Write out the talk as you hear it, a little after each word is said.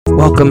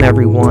Welcome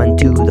everyone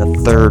to the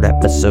third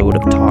episode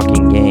of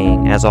Talking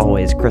Yang. As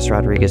always, Chris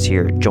Rodriguez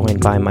here,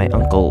 joined by my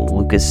uncle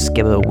Lucas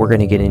Skibbo. We're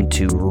going to get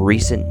into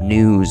recent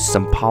news,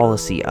 some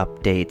policy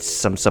updates,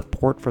 some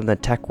support from the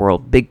tech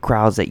world, big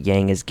crowds that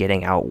Yang is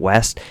getting out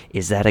west.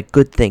 Is that a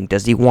good thing?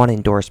 Does he want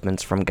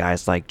endorsements from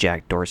guys like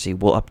Jack Dorsey?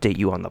 We'll update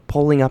you on the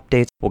polling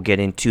updates. We'll get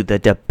into the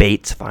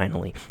debates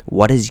finally.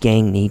 What does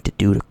Yang need to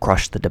do to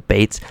crush the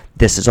debates?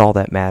 This is all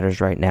that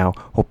matters right now.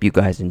 Hope you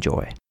guys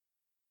enjoy.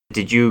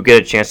 Did you get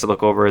a chance to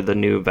look over the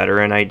new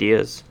veteran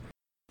ideas?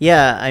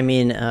 Yeah, I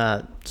mean,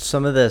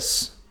 some of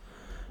these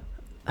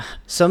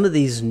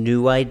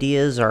new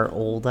ideas are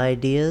old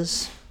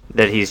ideas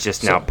That he's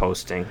just now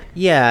posting.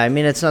 Yeah, I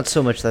mean, it's not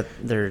so much that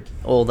they're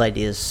old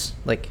ideas,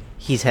 like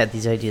he's had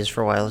these ideas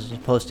for a while, he's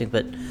posting,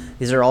 but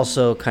these are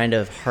also kind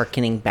of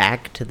hearkening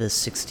back to the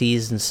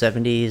 60s and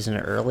 70s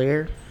and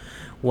earlier,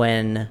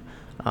 when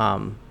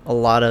a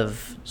lot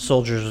of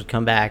soldiers would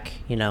come back,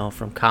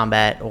 from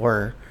combat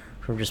or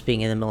from just being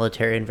in the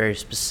military in very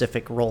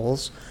specific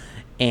roles,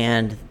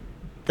 and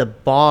the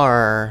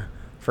bar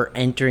for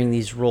entering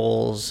these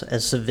roles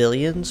as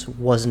civilians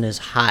wasn't as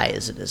high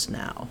as it is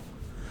now.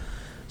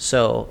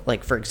 So,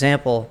 like, for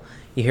example,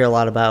 you hear a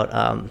lot about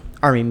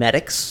Army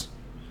medics.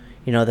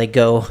 They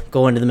go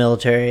into the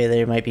military,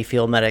 they might be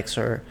field medics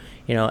or,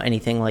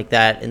 anything like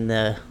that in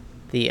the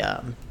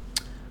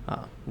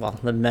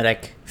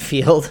medic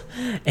field,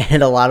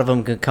 and a lot of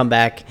them can come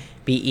back,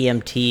 be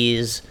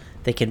EMTs.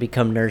 They can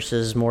become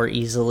nurses more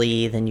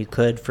easily than you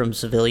could from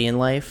civilian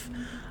life.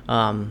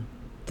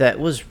 That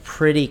was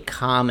pretty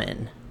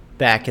common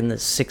back in the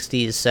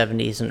 60s,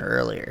 70s, and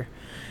earlier.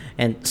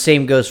 And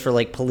same goes for,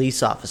 like,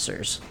 police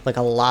officers. Like,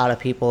 a lot of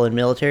people in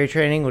military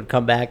training would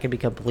come back and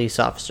become police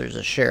officers,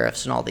 as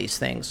sheriffs, and all these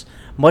things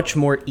much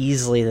more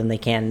easily than they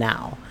can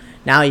now.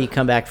 Now you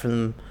come back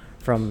from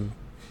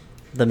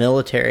the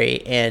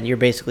military, and you're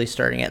basically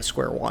starting at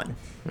square one,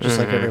 just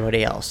like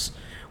everybody else.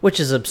 Which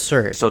is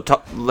absurd. So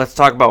let's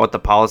talk about what the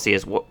policy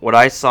is. What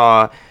I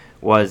saw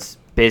was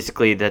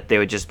basically that they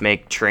would just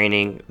make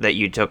training that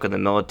you took in the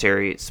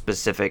military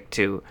specific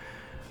to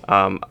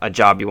a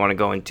job you want to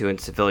go into in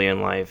civilian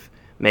life,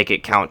 make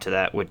it count to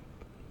that, which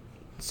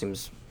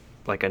seems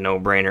like a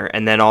no-brainer.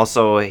 And then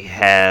also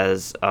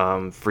has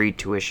free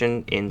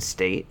tuition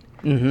in-state.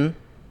 Mm-hmm.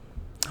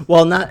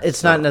 Well,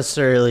 it's not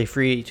necessarily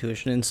free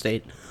tuition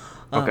in-state.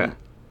 Okay.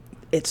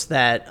 It's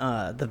that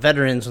the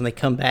veterans, when they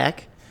come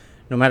back,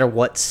 no matter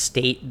what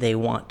state they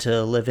want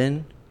to live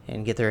in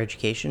and get their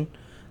education,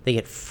 they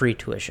get free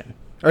tuition.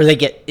 Or they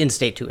get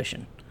in-state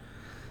tuition.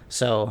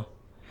 So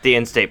the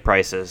in-state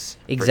prices.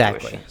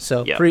 Exactly.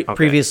 So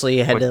previously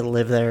you had to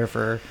live there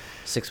for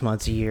 6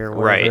 months, a year,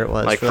 whatever it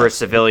was. Like for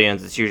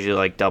civilians, it's usually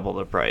like double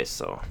the price.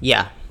 So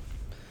yeah.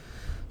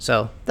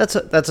 So that's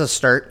a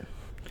start.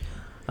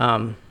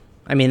 I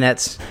mean,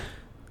 that's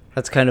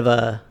kind of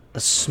a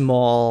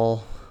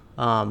small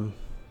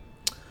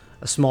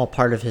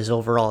part of his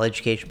overall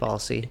education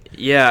policy.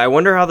 Yeah, I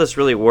wonder how this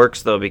really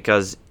works, though,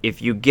 because if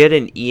you get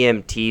an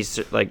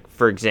EMT, like,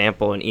 for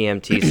example, an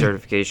EMT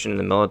certification in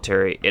the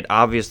military, it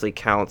obviously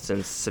counts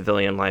in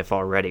civilian life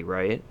already,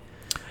 right?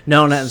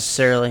 No, not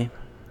necessarily.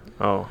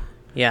 Oh.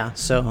 Yeah,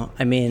 so,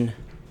 I mean,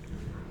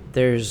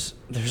 there's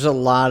a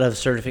lot of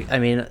I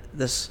mean,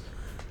 this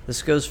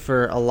goes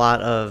for a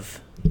lot of...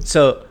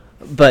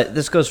 But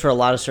this goes for a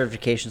lot of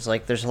certifications.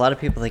 Like, there's a lot of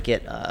people that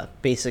get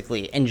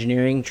basically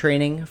engineering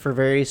training for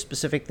very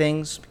specific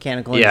things,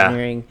 mechanical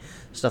engineering,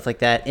 stuff like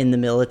that, in the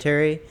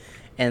military.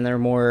 And they're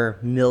more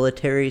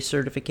military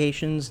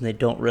certifications, and they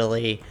don't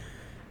really...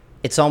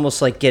 It's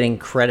almost like getting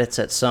credits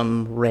at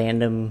some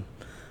random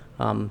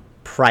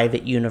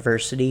private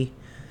university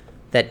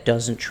that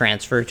doesn't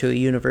transfer to a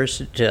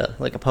university, to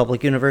like a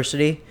public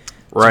university.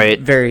 Right.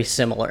 It's very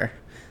similar.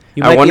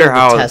 You might be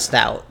able to test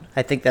out.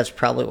 I think that's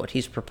probably what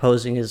he's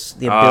proposing, is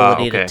the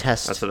ability to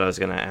test. That's what I was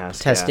going to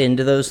ask. Test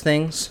into those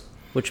things,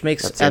 which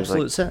makes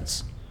absolute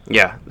sense.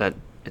 Yeah,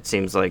 it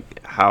seems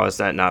like, how has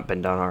that not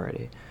been done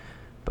already?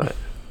 But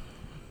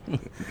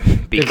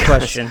good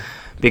question.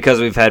 Because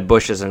we've had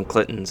Bushes and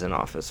Clintons in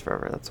office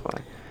forever. That's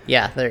why.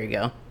 Yeah, there you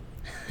go.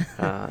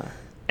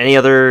 Any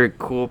other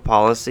cool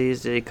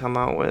policies did he come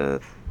out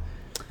with?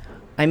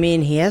 I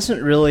mean, he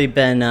hasn't really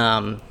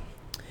been.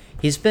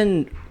 He's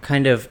been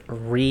kind of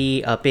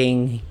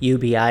re-upping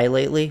UBI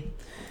lately.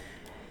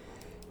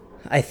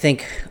 I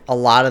think a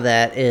lot of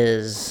that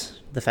is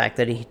the fact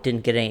that he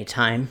didn't get any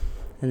time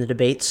in the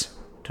debates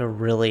to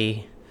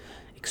really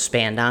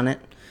expand on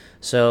it.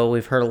 So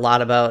we've heard a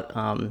lot about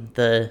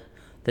the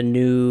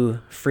new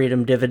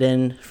freedom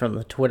dividend from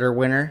the Twitter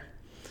winner.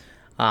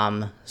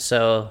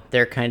 So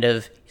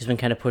he's been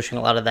kind of pushing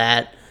a lot of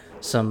that.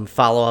 Some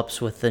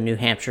follow-ups with the New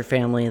Hampshire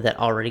family that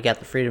already got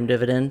the freedom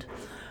dividend.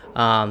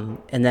 And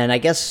then I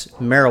guess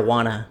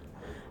marijuana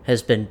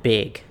has been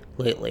big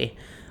lately.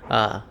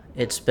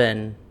 It's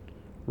been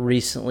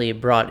recently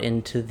brought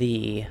into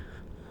the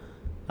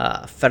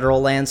federal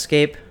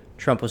landscape.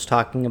 Trump was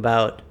talking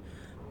about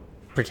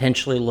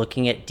potentially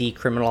looking at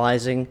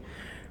decriminalizing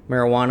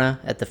marijuana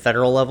at the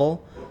federal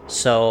level.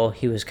 So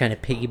he was kind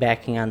of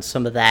piggybacking on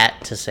some of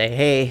that to say,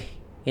 hey,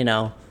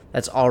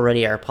 that's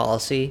already our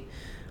policy.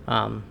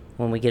 When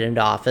we get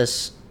into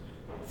office,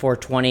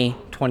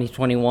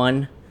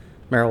 2021,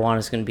 marijuana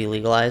is going to be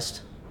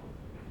legalized.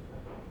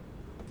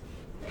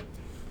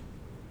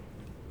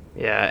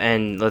 Yeah,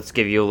 and let's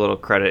give you a little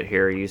credit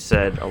here. You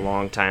said a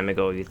long time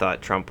ago you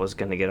thought Trump was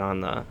going to get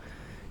on the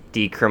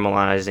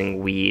decriminalizing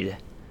weed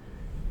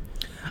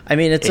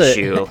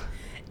issue.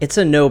 It's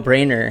a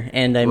no-brainer,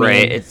 and I mean,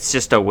 right? It's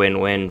just a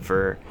win-win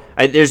for.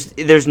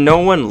 There's no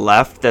one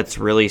left that's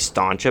really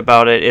staunch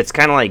about it. It's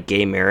kind of like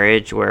gay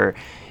marriage, where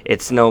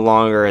it's no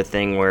longer a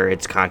thing where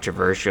it's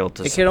controversial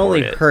to. It can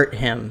only hurt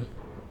him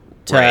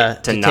to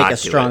take a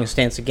strong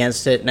stance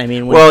against it. And I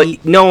mean,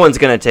 no one's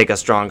going to take a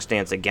strong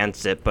stance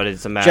against it, but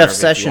it's a matter Jeff of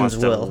Sessions if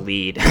he wants will to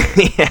lead.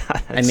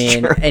 Yeah, I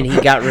mean, true. And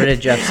he got rid of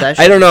Jeff Sessions.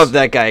 I don't know if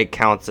that guy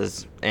counts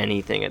as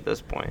anything at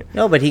this point.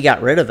 No, but he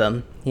got rid of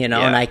him, Yeah.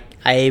 and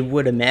I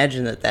would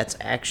imagine that that's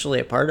actually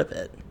a part of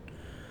it.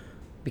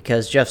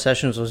 Because Jeff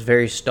Sessions was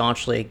very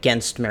staunchly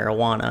against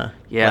marijuana.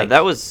 Yeah,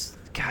 that was...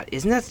 God,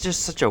 isn't that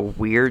just such a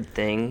weird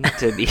thing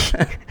to be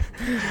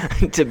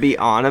to be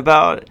on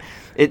about?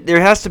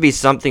 There has to be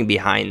something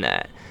behind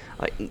that.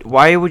 Like,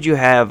 why would you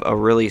have a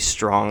really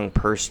strong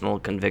personal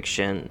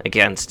conviction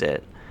against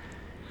it?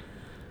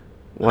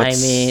 I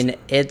mean,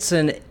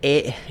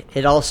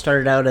 it all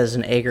started out as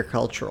an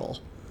agricultural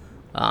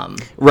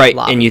right,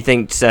 lobby. And you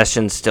think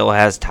Sessions still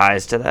has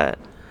ties to that?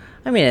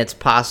 I mean, it's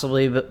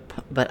possibly,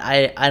 but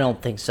I don't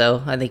think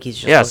so. I think he's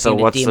just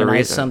looking to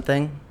demonize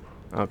something.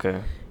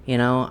 Okay.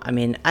 I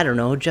mean, I don't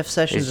know. Jeff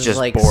Sessions is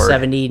like bored.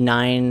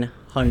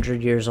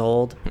 7,900 years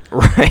old.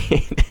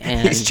 Right.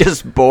 And he's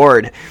just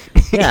bored.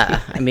 Yeah,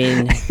 I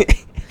mean,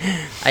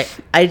 I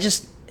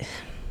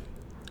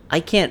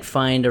can't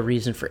find a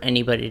reason for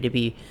anybody to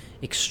be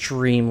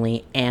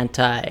extremely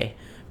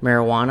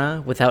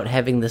anti-marijuana without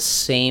having the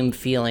same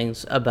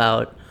feelings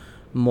about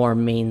more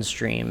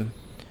mainstream,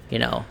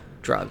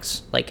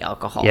 drugs like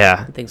alcohol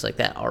and things like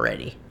that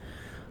already.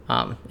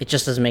 It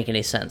just doesn't make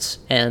any sense.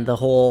 And the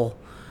whole,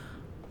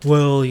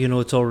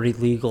 it's already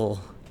legal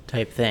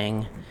type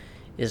thing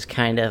is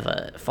kind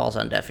of falls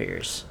on deaf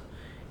ears,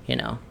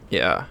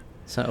 Yeah.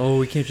 So,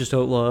 we can't just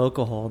outlaw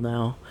alcohol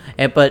now.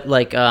 But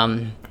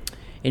in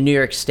New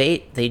York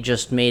State, they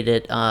just made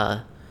it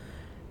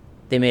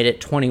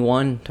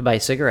 21 to buy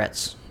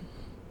cigarettes.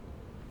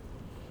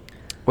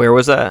 Where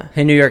was that?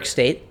 In New York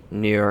State.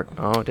 New York.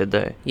 Oh, did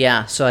they?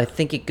 Yeah, so I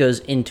think it goes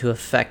into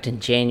effect in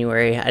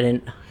January.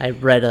 I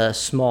read a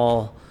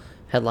small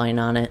headline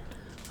on it.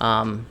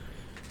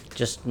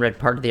 Just read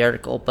part of the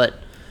article, but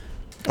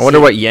I wonder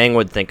what Yang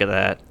would think of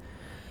that.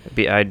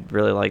 I'd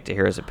really like to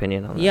hear his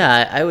opinion on that.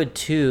 Yeah, I would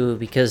too,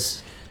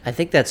 because I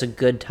think that's a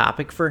good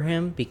topic for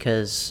him,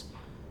 because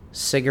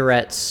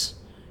cigarettes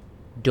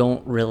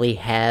don't really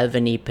have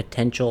any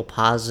potential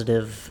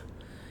positive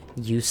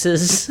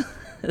uses.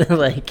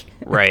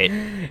 Right.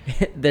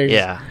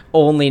 There's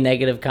only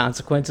negative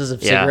consequences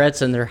of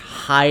cigarettes, and they're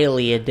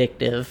highly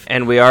addictive.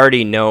 And we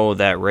already know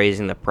that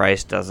raising the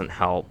price doesn't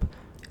help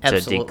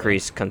Absolutely. to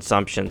decrease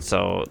consumption,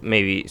 so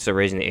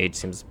raising the age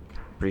seems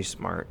pretty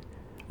smart.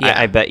 Yeah.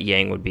 I bet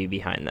Yang would be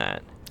behind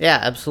that. Yeah,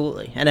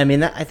 absolutely. And I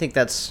mean, I think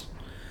that's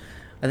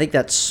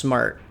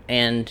smart.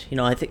 And,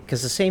 I think,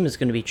 because the same is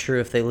going to be true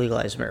if they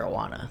legalize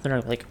marijuana. They're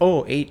not like,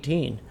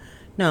 18.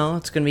 No,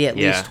 it's going to be at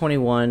least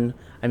 21.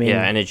 I mean,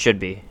 yeah, and it should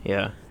be.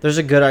 Yeah. There's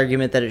a good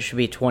argument that it should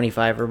be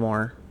 25 or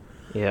more.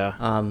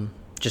 Yeah.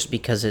 Just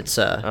because it's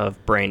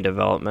of brain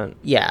development.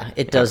 Yeah,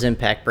 it does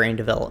impact brain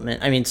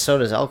development. I mean, so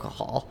does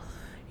alcohol,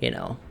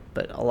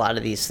 but a lot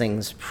of these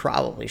things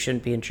probably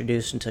shouldn't be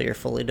introduced until you're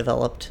fully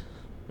developed.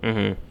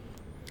 Mm-hmm.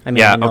 I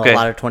mean, I know a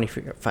lot of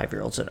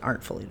 25-year-olds that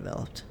aren't fully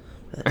developed.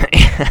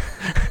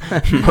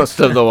 Most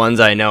of the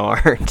ones I know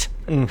aren't.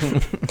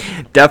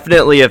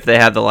 Definitely, if they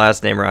have the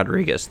last name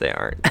Rodriguez, they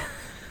aren't.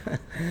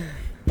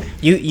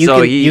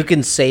 You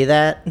can say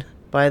that,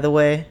 by the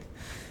way.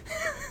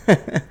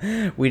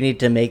 We need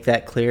to make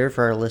that clear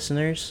for our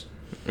listeners.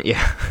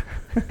 Yeah.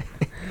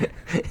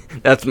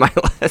 That's my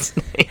last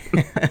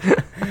name.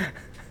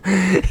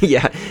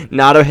 Yeah,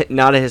 not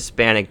a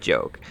Hispanic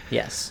joke.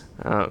 Yes.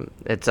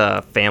 It's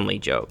a family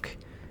joke.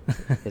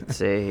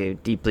 It's a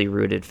deeply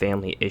rooted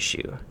family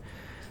issue.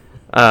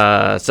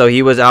 So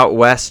he was out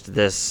west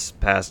this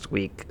past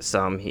week.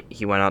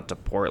 He went out to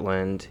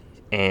Portland,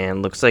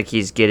 and looks like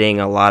he's getting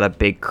a lot of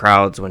big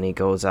crowds when he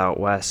goes out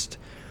west.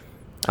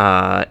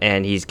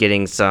 And he's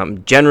getting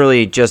some.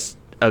 Generally, just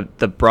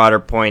the broader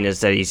point is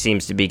that he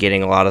seems to be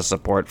getting a lot of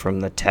support from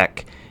the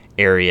tech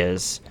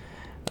areas.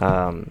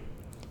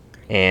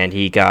 And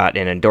he got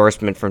an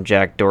endorsement from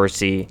Jack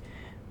Dorsey.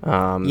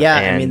 I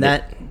mean,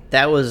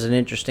 that was an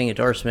interesting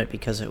endorsement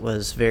because it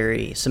was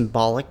very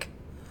symbolic.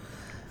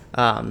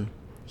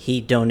 He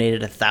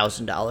donated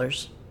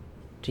 $1,000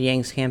 to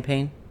Yang's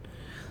campaign.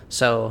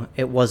 So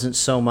it wasn't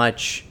so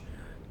much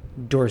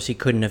Dorsey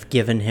couldn't have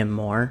given him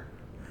more.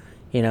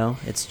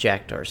 It's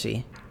Jack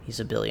Dorsey. He's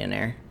a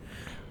billionaire.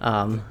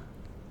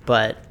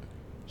 But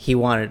he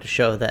wanted to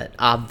show that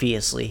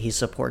obviously he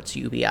supports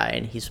UBI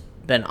and he's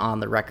been on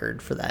the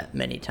record for that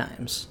many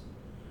times.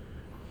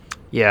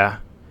 Yeah,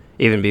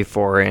 even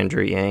before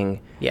Andrew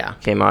Yang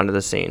came onto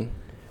the scene.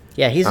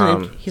 Yeah, he's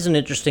an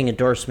interesting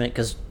endorsement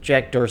because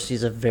Jack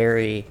Dorsey's a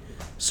very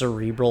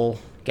cerebral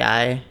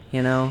guy,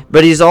 you know?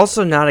 But he's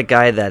also not a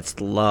guy that's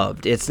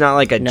loved. It's not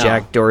like a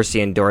Jack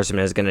Dorsey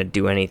endorsement is going to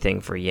do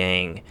anything for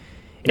Yang.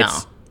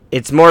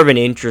 It's more of an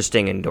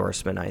interesting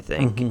endorsement, I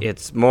think. Mm-hmm.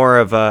 It's more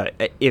of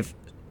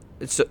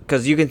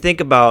because you can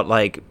think about,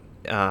 like,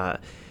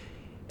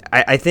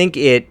 I think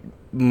it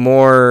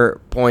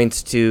more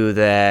points to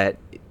that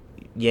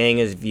Yang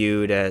is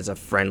viewed as a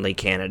friendly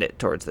candidate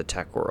towards the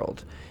tech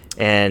world.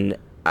 And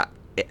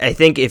I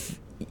think if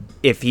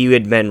he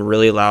had been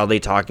really loudly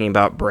talking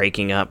about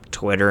breaking up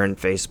Twitter and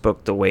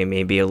Facebook the way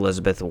maybe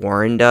Elizabeth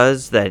Warren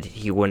does, that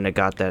he wouldn't have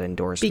got that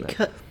endorsement.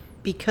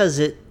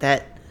 Because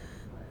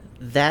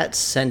that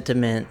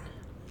sentiment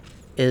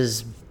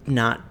is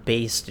not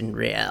based in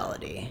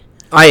reality.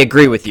 I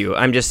agree with you.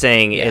 I'm just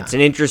saying it's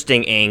an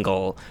interesting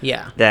angle.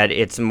 Yeah. That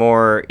it's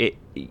more,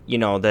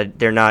 that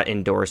they're not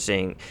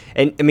endorsing.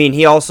 And, I mean,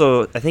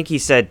 I think he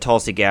said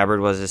Tulsi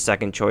Gabbard was his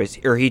second choice.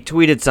 Or he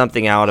tweeted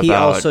something out about... He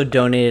also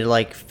donated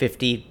like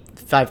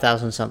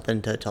 $5,000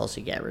 something to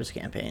Tulsi Gabbard's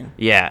campaign.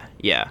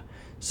 Yeah.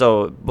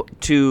 So,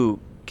 two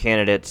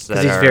candidates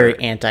that he's very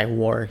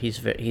anti-war. He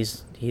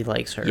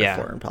likes her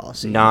foreign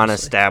policy.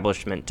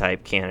 Non-establishment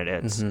type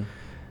candidates. Mm-hmm.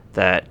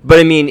 But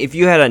I mean, if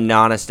you had a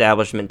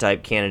non-establishment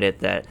type candidate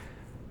that,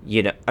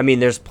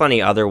 there's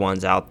plenty other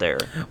ones out there.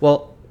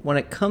 Well, when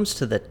it comes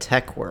to the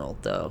tech world,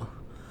 though,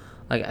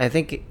 like I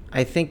think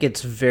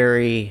it's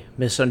very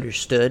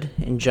misunderstood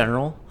in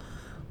general.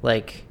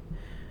 Like,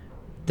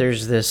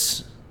 there's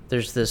this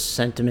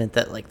sentiment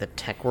that like the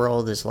tech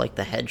world is like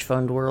the hedge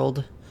fund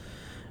world,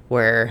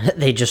 where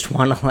they just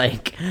want to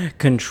like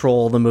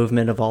control the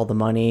movement of all the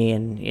money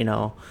and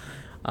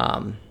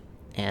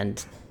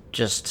and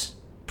just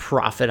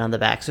profit on the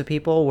backs of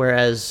people,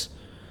 whereas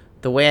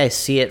the way I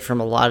see it from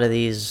a lot of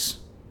these,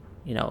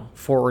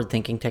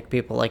 forward-thinking tech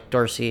people like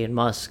Dorsey and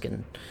Musk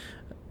and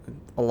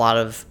a lot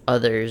of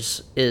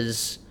others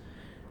is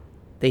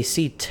they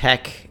see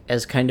tech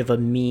as kind of a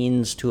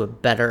means to a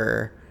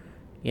better,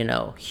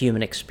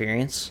 human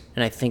experience.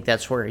 And I think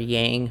that's where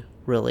Yang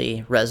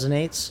really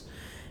resonates,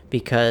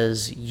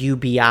 because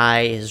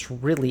UBI is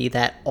really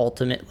that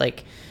ultimate,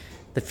 like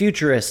the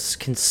futurists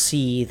can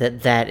see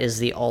that is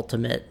the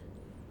ultimate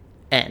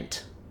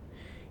end.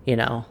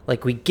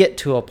 Like we get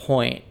to a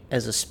point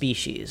as a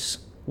species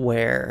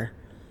where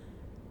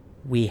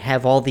we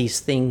have all these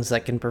things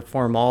that can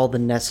perform all the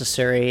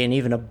necessary and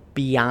even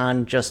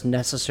beyond just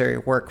necessary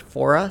work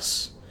for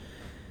us,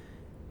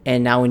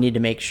 and now we need to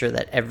make sure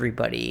that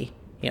everybody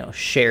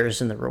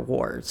shares in the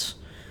rewards.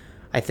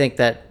 I think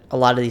that a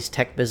lot of these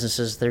tech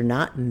businesses, they're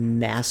not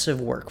massive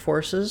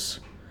workforces.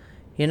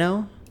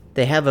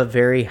 They have a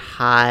very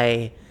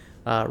high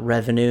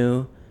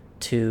revenue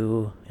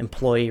to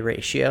employee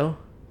ratio.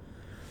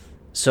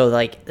 So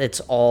like it's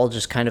all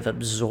just kind of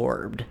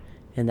absorbed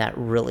in that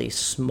really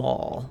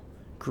small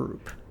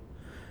group.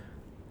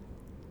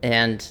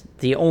 And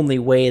the only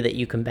way that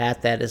you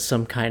combat that is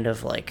some kind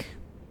of like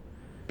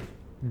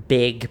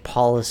big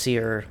policy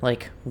or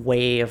like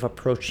way of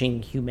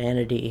approaching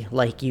humanity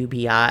like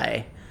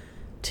UBI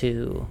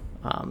to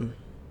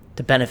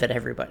benefit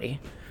everybody.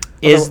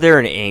 Is there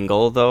an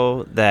angle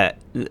though that,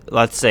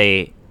 let's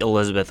say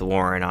Elizabeth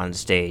Warren on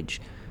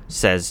stage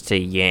says to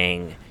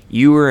Yang,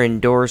 "You were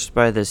endorsed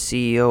by the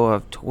CEO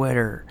of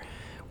Twitter,"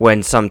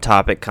 when some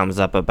topic comes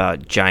up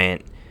about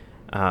giant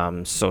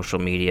social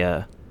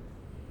media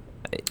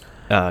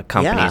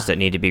companies that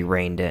need to be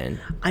reined in?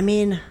 I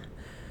mean,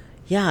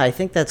 I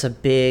think that's a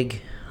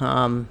big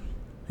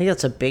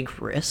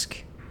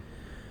risk.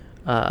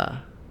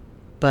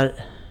 But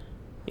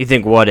you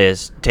think what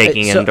is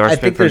taking an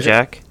endorsement from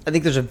Jack? I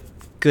think there's a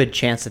good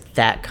chance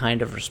that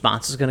kind of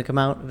response is going to come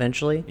out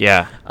eventually.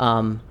 Yeah.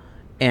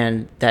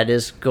 And that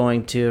is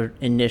going to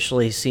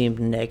initially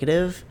seem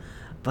negative,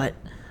 but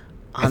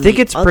I think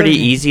it's pretty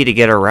easy to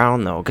get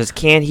around, though, because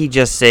can't he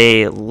just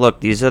say, look,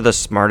 these are the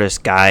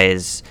smartest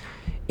guys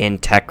in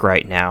tech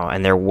right now,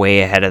 and they're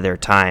way ahead of their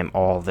time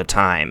all the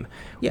time.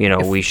 Yeah,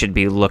 we should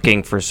be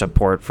looking for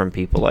support from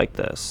people like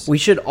this. We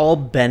should all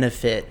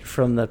benefit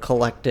from the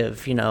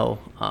collective,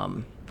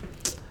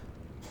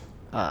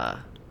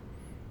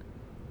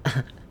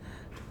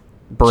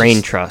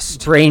 brain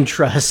trust,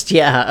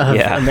 of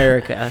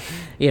America.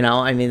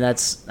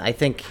 I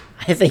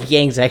think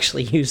Yang's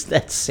actually used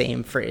that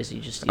same phrase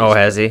you just used. Oh,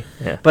 has he?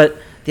 Yeah. But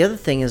the other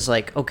thing is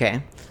like,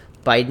 okay,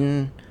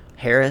 Biden,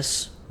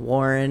 Harris,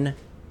 Warren,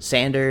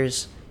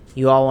 Sanders,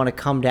 you all want to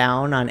come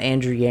down on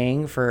Andrew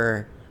Yang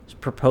for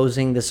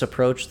proposing this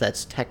approach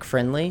that's tech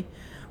friendly.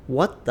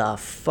 What the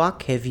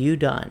fuck have you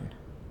done?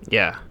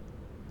 Yeah.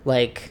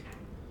 Like,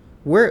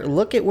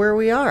 look at where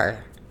we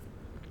are.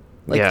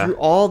 Like through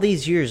all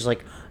these years,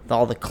 like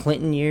all the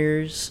Clinton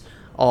years,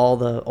 all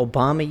the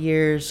Obama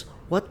years,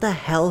 what the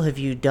hell have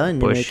you done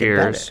to make it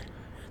better?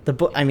 The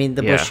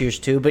Bush years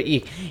too, but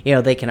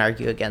they can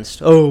argue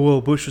against,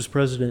 Bush was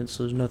president,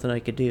 so there's nothing I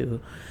could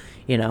do,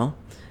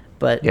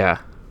 But Yeah.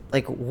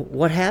 like,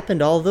 what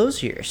happened all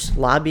those years?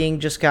 Lobbying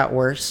just got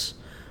worse.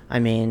 I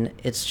mean,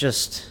 it's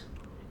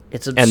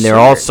absurd. And they're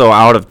also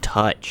out of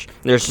touch.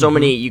 There's so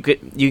many you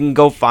can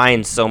go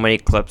find so many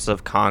clips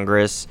of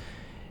Congress,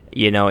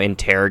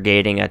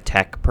 interrogating a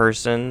tech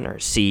person or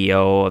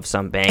CEO of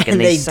some bank, and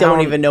they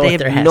don't even know what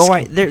they're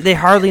asking. They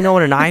hardly know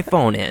what an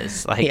iPhone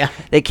is. Like, Yeah.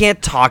 they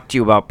can't talk to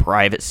you about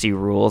privacy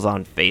rules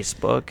on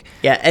Facebook.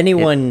 Yeah,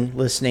 anyone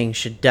listening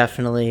should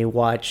definitely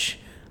watch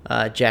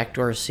Jack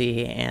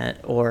Dorsey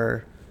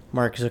or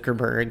Mark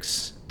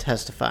Zuckerberg's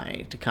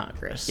testifying to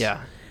Congress.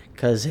 Yeah.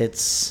 Because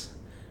it's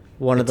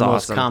one of the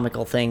awesome. most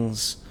comical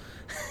things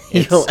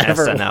It's you'll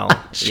ever SNL.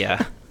 watch.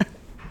 Yeah.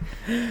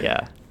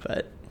 Yeah.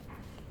 But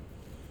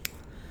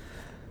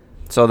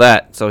So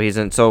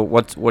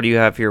what do you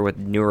have here with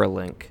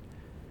Neuralink?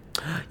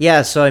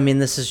 yeah, so I mean,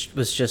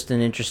 was just an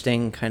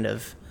interesting kind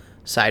of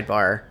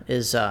sidebar.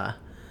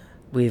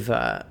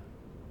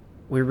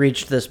 We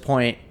reached this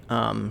point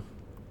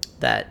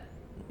that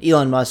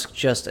Elon Musk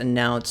just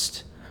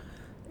announced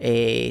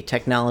a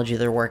technology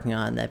they're working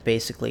on that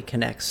basically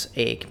connects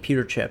a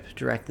computer chip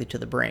directly to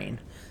the brain,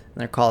 and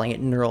they're calling it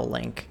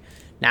Neuralink.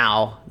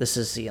 Now, this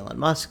is Elon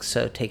Musk,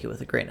 so take it with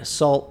a grain of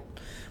salt,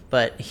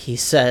 but he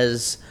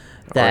says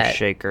that Or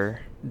Shaker.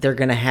 they're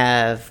going to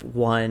have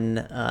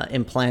one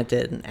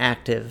implanted and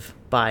active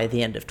by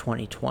the end of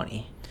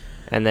 2020.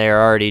 And they're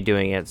already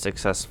doing it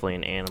successfully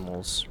in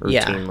animals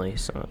routinely.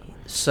 Yeah.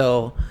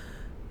 So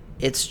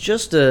it's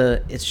just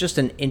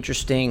an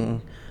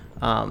interesting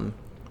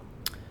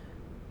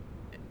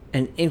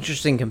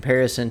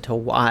comparison to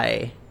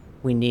why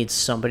we need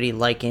somebody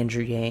like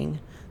Andrew Yang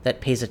that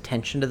pays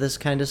attention to this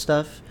kind of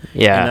stuff.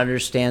 Yeah. And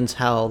understands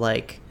how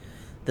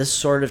this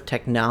sort of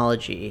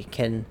technology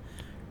can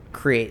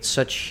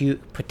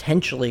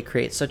potentially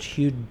create such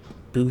huge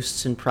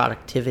boosts in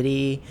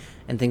productivity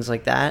and things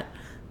like that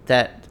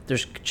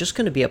there's just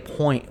going to be a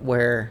point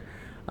where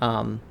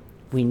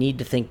we need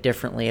to think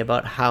differently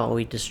about how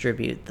we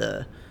distribute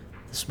the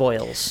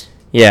spoils.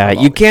 Yeah,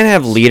 you can't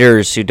have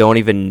leaders who don't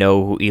even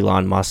know who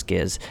Elon Musk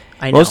is.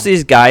 I know. Most of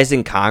these guys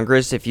in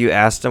Congress, if you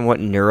asked them what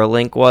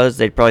Neuralink was,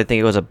 they'd probably think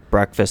it was a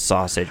breakfast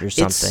sausage or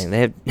something.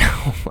 They have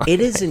no It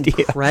is idea.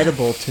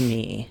 incredible to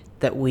me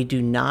that we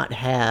do not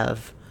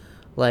have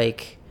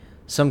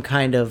some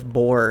kind of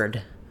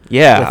board.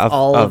 Yeah, with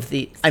all of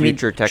the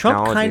future technology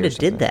Trump or kind of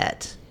something. did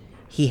that.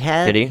 He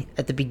had Did he?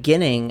 At the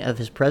beginning of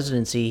his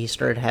presidency, he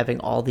started having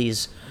all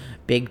these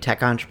big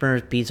tech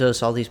entrepreneurs,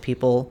 Bezos, all these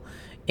people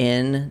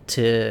in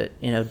to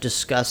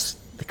discuss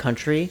the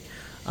country,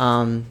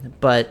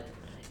 but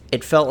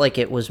it felt like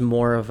it was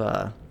more of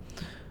a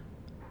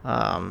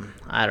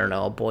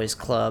a boys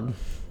club,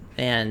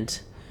 and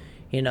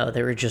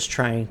they were just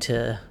trying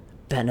to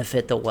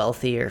benefit the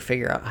wealthy or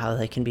figure out how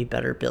they can be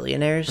better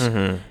billionaires.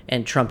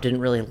 And Trump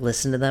didn't really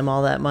listen to them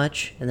all that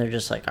much, and they're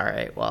just like, all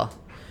right, well,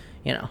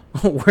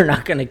 we're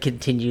not going to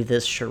continue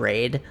this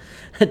charade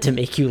to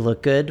make you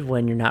look good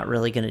when you're not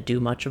really going to do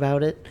much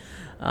about it.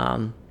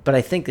 But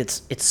I think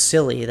it's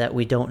silly that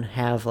we don't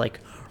have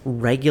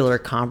regular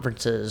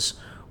conferences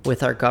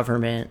with our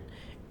government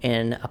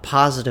in a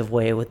positive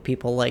way with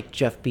people like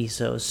Jeff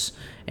Bezos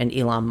and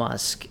Elon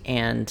Musk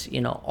and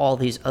all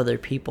these other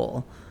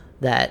people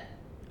that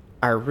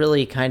are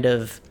really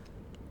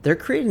they're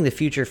creating the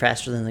future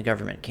faster than the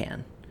government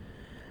can,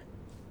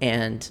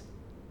 and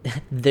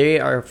they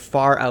are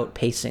far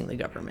outpacing the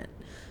government.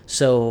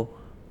 So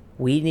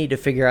we need to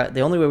figure out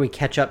the only way we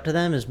catch up to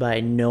them is by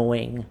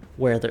knowing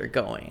where they're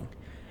going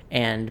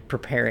and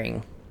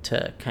preparing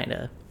to kind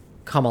of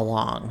come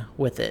along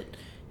with it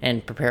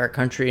and prepare our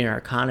country and our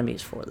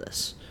economies for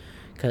this.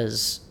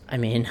 Because,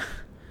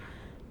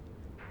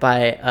 by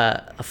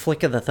a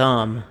flick of the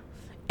thumb,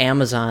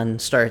 Amazon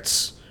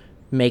starts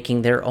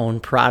making their own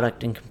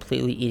product and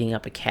completely eating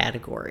up a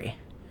category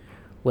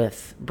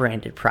with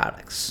branded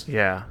products.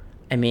 Yeah.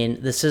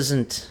 This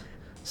isn't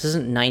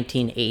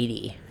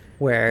 1980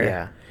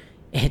 where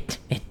it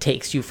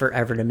takes you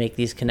forever to make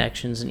these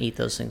connections and eat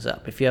those things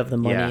up if you have the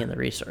money and the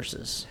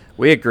resources.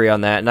 We agree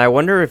on that, and I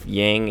wonder if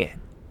Yang,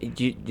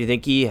 do you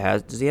think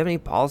does he have any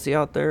policy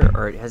out there,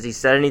 or has he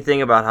said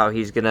anything about how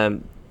he's gonna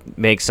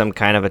make some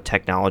kind of a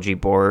technology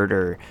board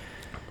or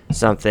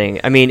something?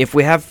 If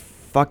we have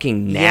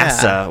fucking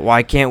NASA,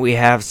 why can't we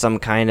have some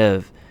kind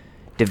of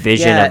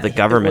division of the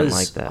government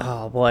like that?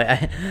 Oh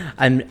boy,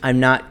 I'm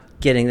not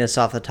getting this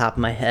off the top of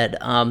my head.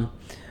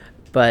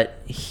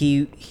 But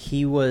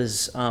he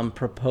was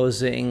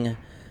proposing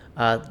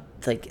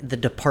the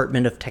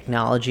Department of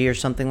Technology or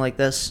something like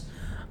this.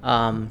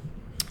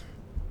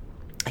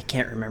 I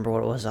can't remember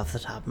what it was off the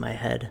top of my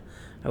head.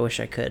 I wish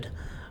I could.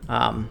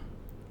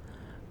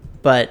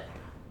 But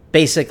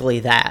basically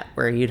that,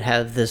 where you'd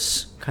have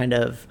this kind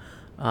of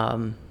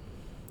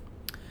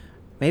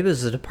maybe it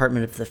was the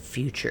Department of the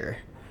Future.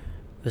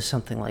 It was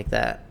something like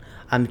that.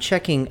 I'm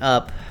checking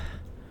up.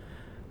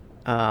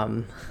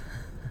 I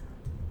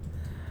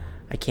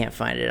can't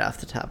find it off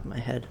the top of my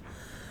head.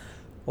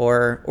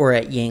 Or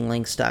at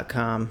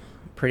yanglinks.com.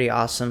 Pretty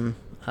awesome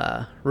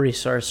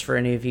resource for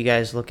any of you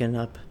guys looking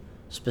up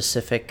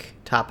specific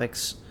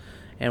topics.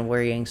 and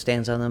where Yang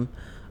stands on them.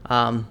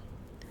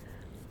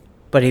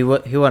 But he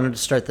wanted to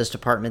start this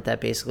department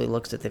that basically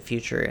looks at the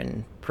future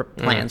and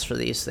plans for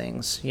these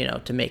things,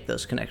 to make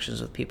those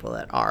connections with people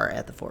that are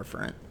at the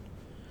forefront.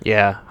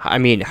 Yeah, I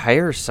mean,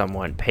 hire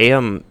someone, pay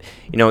them,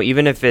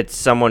 even if it's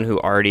someone who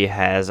already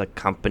has a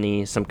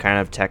company, some kind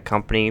of tech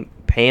company,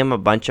 pay them a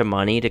bunch of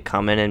money to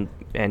come in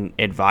and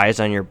advise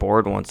on your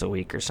board once a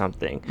week or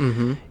something.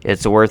 Mm-hmm.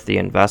 It's worth the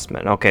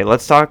investment. Okay,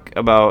 let's talk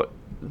about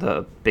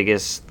the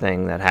biggest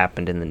thing that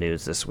happened in the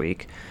news this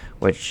week,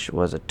 which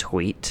was a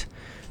tweet.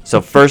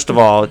 So first of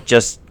all,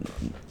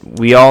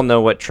 we all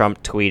know what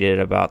Trump tweeted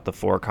about the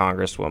 4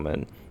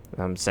 congresswomen,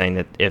 saying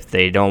that if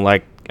they don't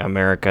like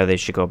America, they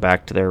should go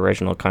back to their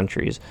original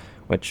countries,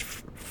 which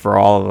for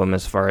all of them,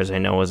 as far as I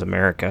know, is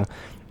America.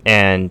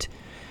 And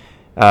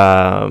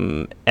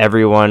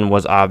everyone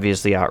was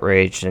obviously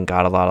outraged and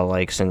got a lot of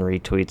likes and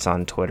retweets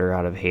on Twitter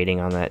out of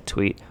hating on that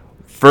tweet.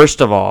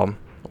 First of all,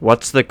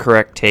 what's the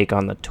correct take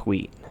on the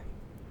tweet?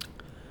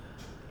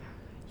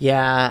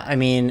 Yeah, I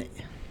mean,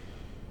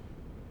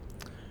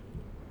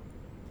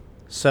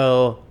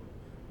 so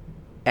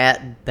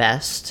at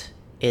best,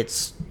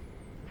 it's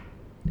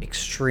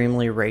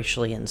extremely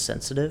racially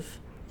insensitive.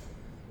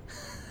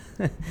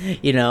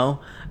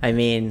 I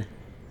mean,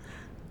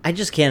 I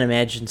just can't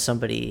imagine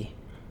somebody,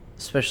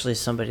 especially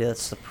somebody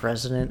that's the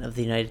president of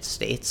the United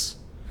States,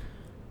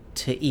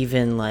 to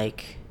even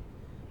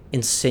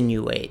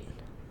insinuate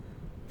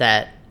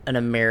that an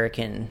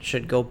American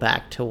should go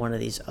back to one of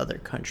these other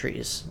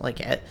countries.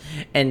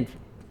 And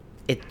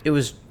it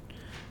was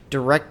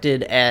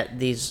directed at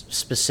these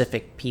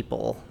specific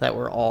people that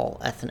were all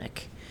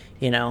ethnic,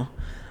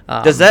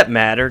 Does that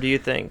matter, do you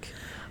think?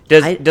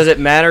 Does it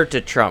matter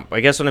to Trump? I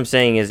guess what I'm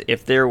saying is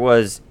if there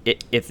was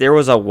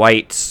a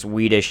white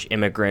Swedish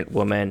immigrant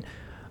woman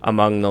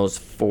among those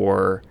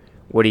 4,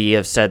 would he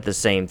have said the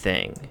same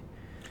thing?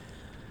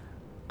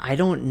 I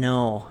don't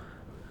know.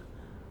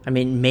 I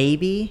mean,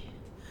 maybe,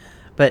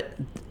 but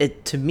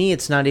to me,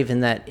 it's not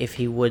even that if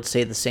he would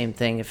say the same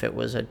thing if it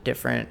was a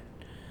different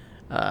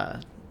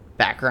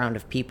background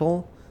of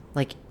people.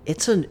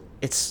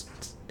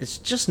 It's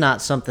just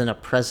not something a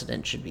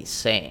president should be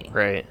saying.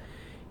 Right.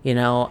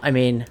 I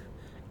mean,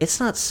 it's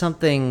not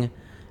something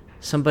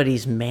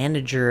somebody's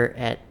manager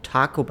at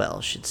Taco Bell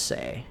should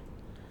say.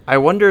 I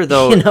wonder,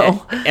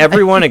 though,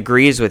 everyone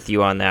agrees with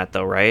you on that,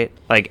 though, right?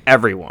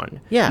 Everyone.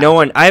 Yeah.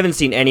 I haven't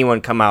seen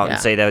anyone come out and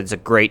say that it's a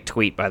great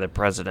tweet by the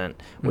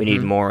president. We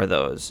need more of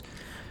those.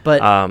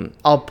 But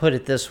I'll put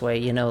it this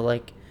way,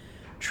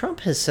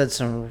 Trump has said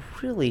some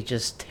really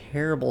just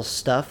terrible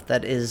stuff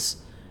that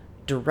is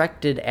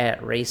directed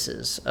at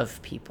races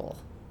of people.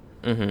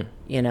 Mm-hmm.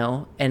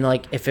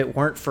 And if it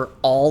weren't for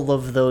all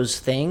of those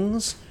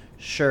things,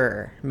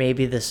 sure,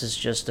 maybe this is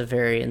just a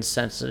very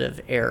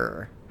insensitive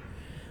error.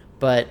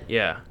 But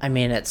yeah, I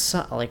mean, it's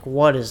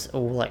what is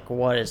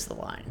the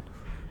line?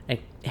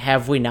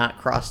 Have we not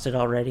crossed it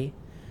already?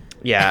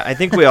 Yeah, I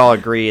think we all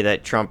agree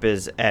that Trump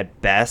is at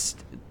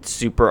best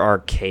super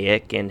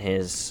archaic in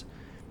his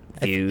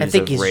views. I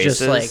think he's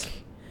races.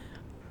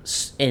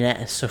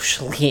 Just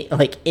socially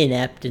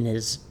inept in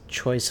his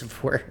choice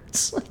of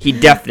words. He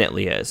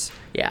definitely is.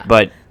 Yeah,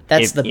 but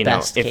that's the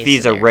best. If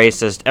he's a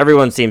racist,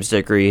 everyone seems to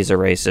agree he's a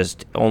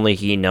racist. Only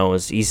he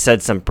knows. He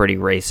said some pretty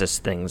racist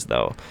things,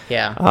 though.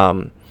 Yeah.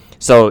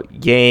 So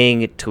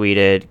Yang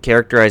tweeted,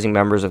 characterizing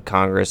members of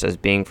Congress as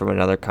being from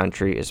another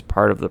country is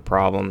part of the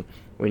problem.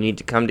 We need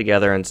to come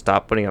together and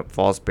stop putting up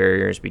false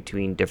barriers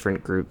between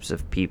different groups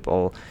of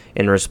people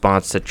in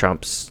response to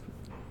Trump's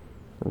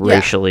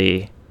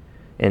racially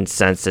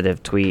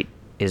insensitive tweet.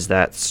 Is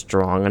that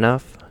strong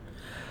enough?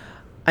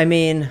 I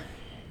mean,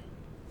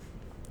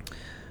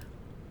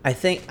 I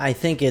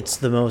think it's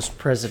the most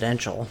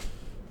presidential.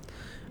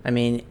 I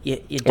mean,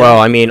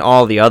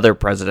 all the other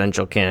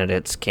presidential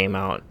candidates came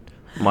out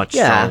much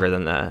stronger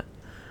than that.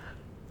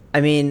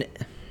 I mean,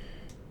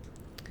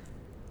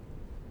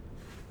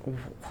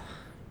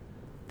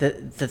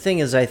 the thing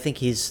is, I think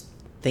he's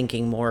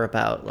thinking more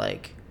about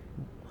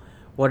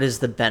what is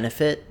the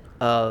benefit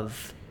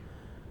of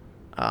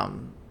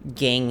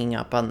ganging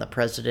up on the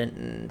president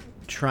and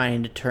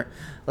trying to turn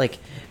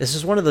this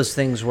is one of those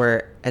things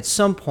where at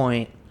some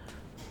point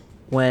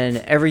when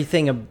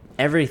everything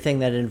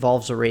that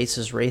involves a race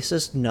is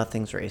racist,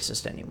 nothing's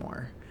racist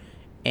anymore.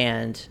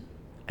 And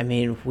I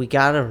mean, we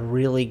gotta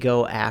really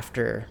go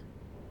after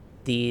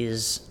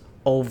these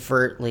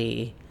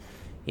overtly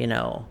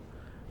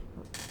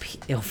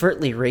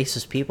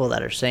racist people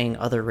that are saying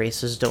other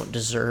races don't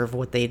deserve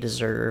what they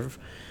deserve.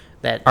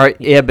 But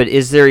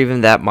is there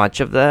even that much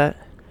of that?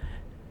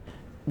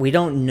 We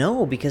don't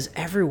know because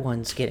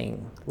everyone's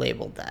getting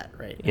labeled that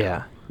right now.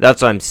 Yeah,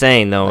 that's what I'm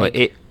saying, though.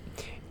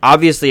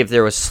 Obviously, if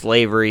there was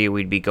slavery,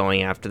 we'd be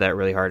going after that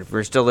really hard. If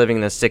we're still living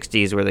in the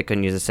 60s where they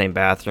couldn't use the same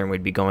bathroom,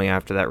 we'd be going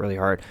after that really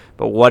hard.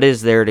 But what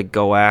is there to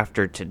go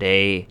after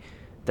today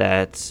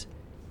that's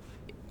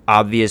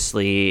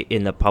obviously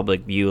in the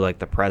public view like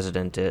the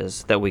president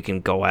is, that we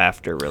can go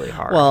after really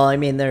hard? Well, I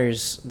mean,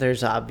 there's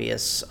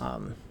obvious...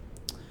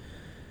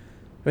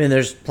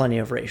 there's plenty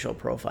of racial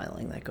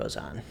profiling that goes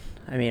on.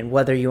 I mean,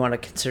 whether you want to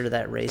consider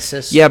that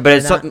racist. Yeah,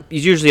 but or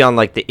it's usually on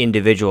like the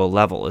individual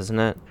level, isn't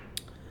it?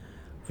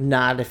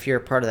 not if you're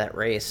a part of that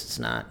race. It's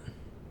not.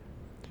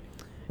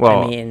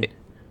 Well, I mean,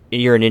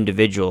 you're an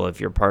individual if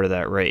you're part of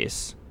that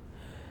race.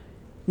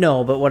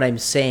 no, but what I'm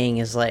saying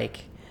is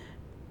like,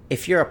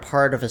 if you're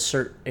part of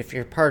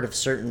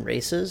certain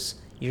races,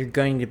 you're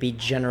going to be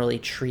generally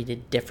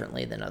treated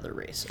differently than other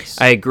races.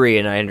 I agree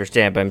and I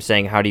understand, but I'm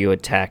saying, how do you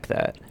attack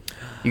that?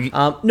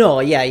 No,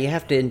 yeah, you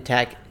have to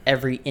attack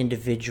every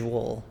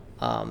individual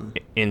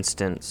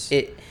Instance.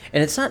 And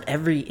it's not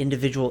every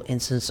individual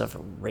instance of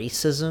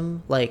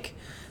racism. Like,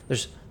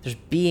 there's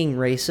being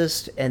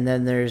racist, and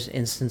then there's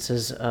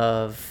instances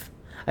of,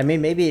 I mean,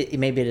 maybe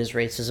it is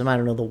racism. I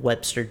don't know the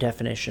Webster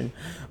definition,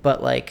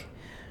 but like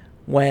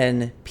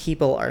when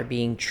people are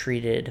being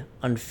treated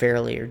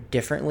unfairly or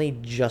differently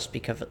just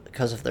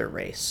because of their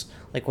race,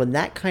 like when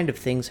that kind of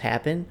things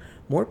happen,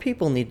 more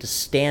people need to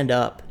stand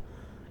up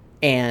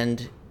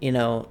and, you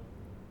know,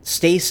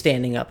 stay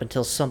standing up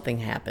until something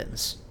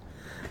happens.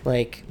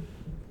 Like,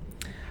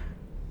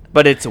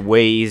 but it's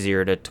way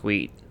easier to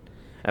tweet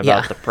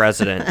about Yeah. the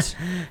president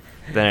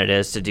than it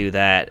is to do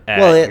that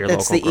at your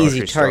that's local the easy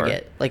grocery store.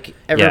 target. Like,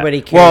 everybody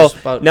Yeah. cares Well,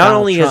 about not Donald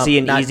only Trump, is he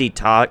an not- easy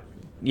talk.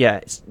 Yeah,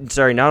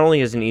 sorry. Not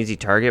only is he an easy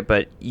target,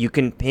 but you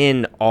can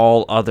pin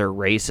all other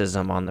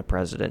racism on the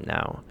president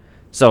now.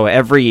 So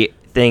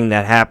everything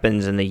that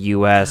happens in the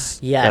U.S.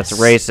 Yes.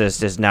 that's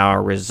racist is now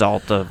a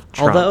result of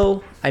Trump.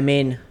 Although, I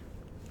mean,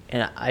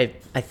 and I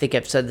think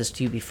I've said this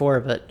to you before,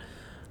 but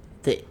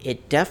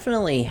it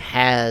definitely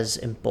has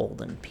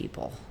emboldened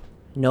people.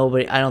 I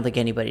don't think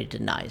anybody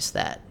denies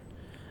that.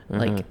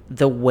 Like,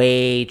 the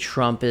way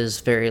Trump is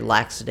very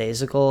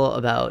lackadaisical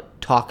about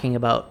talking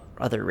about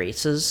other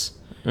races,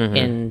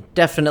 and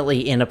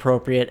definitely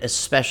inappropriate,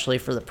 especially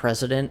for the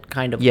president,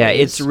 kind of Yeah,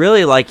 ways. it's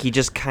really like he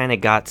just kind of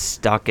got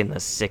stuck in the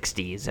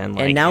 60s and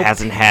like now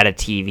hasn't had a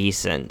TV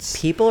since.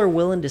 People are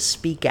willing to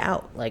speak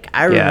out. Like,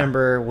 I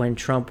remember when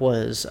Trump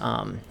was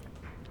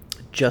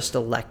just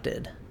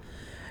elected,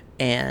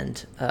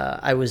 and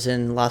I was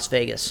in Las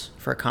Vegas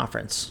for a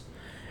conference,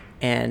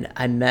 and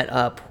I met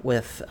up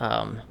with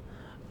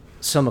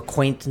some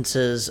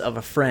acquaintances of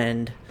a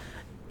friend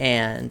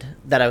and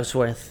that I was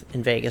with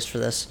in Vegas for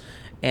this,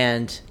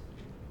 and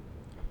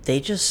they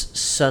just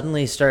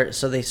suddenly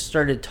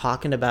started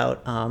talking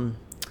about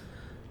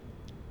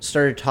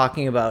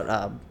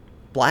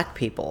black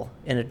people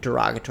in a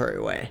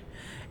derogatory way.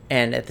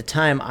 And at the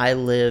time, I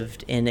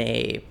lived in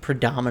a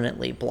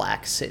predominantly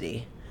black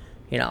city.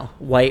 You know,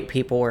 white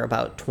people were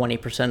about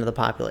 20% of the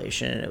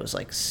population, and it was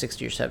like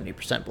 60 or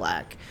 70%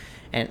 black.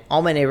 And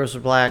all my neighbors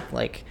were black.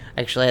 Like,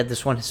 actually, I had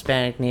this one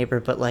Hispanic neighbor,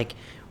 but like,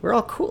 we're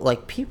all cool.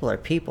 Like, people are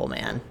people,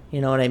 man.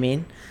 You know what I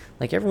mean?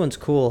 Like, everyone's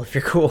cool if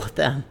you're cool with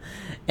them.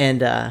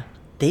 And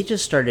they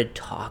just started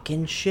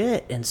talking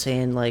shit and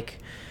saying, like,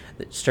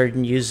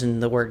 started using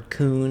the word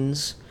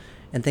coons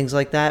and things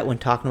like that when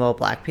talking about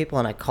black people.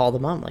 And I called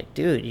them up. I'm like,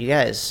 dude, you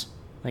guys,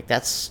 like,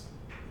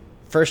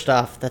 first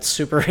off, that's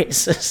super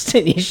racist,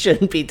 and you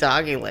shouldn't be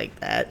talking like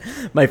that.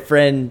 My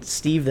friend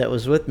Steve that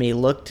was with me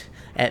looked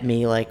at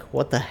me like,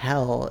 what the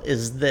hell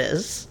is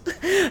this?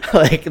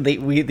 Like,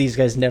 these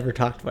guys never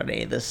talked about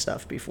any of this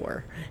stuff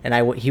before.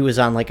 And he was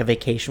on like a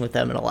vacation with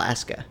them in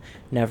Alaska,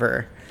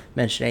 never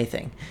mentioned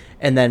anything.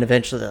 And then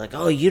eventually they're like,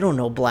 oh, you don't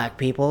know black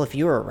people. If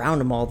you were around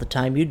them all the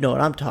time, you'd know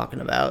what I'm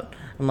talking about.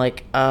 I'm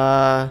like,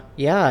 yeah,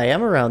 I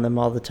am around them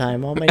all the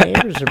time. All my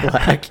neighbors are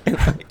black. And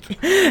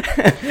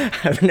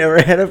like, I've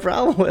never had a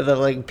problem with it.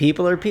 Like,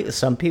 people are people.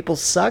 Some people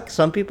suck,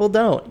 some people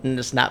don't. And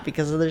it's not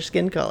because of their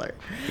skin color.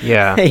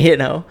 Yeah. You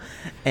know?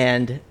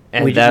 And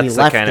we that's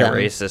the left kind them. of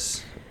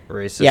racism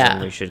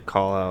Yeah. we should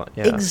call out.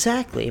 Yeah.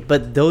 Exactly.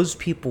 But those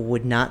people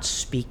would not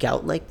speak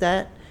out like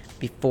that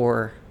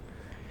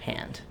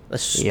beforehand,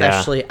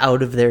 especially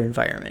out of their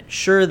environment.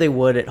 Sure, they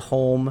would at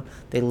home.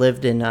 They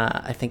lived in,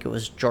 I think it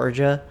was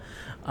Georgia,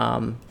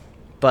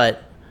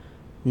 but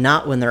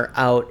not when they're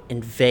out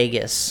in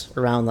Vegas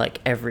around like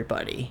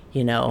everybody,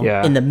 you know,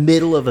 in the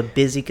middle of a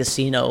busy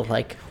casino,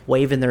 like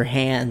waving their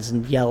hands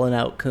and yelling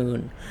out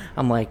coon.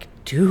 I'm like,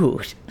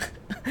 dude,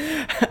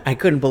 I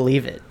couldn't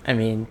believe it. I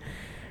mean,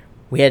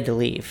 we had to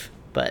leave,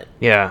 but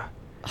yeah.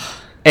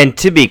 And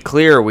to be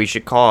clear, we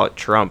should call out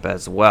Trump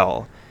as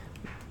well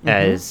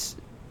as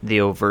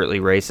the overtly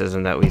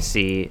racism that we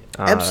see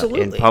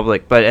in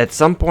public. But at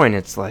some point,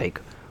 it's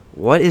like,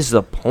 what is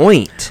the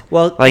point?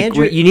 Well, like,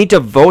 you need to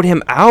vote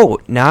him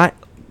out, not.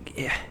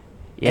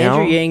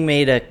 Andrew Yang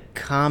made a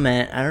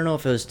comment. I don't know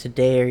if it was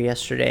today or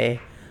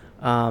yesterday.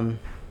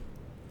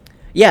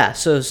 Yeah,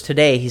 so it was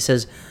today. He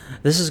says,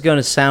 this is going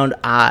to sound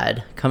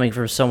odd coming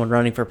from someone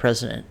running for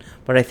president,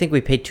 but I think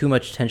we pay too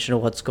much attention to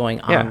what's going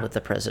on with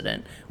the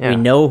president. Yeah. We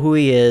know who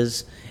he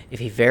is. If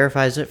he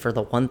verifies it for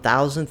the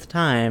 1,000th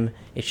time,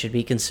 it should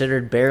be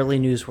considered barely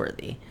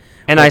newsworthy.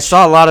 And I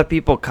saw a lot of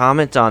people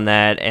comment on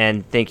that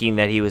and thinking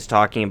that he was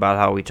talking about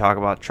how we talk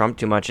about Trump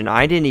too much, and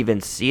I didn't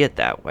even see it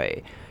that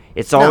way.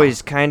 It's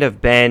always kind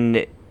of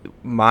been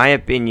my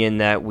opinion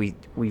that we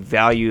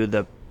value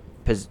the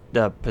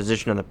the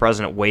position of the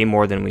president way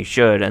more than we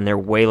should, and they're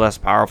way less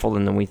powerful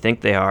than we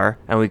think they are,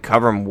 and we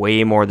cover them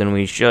way more than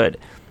we should.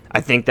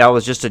 I think that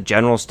was just a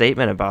general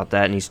statement about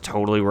that, and he's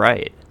totally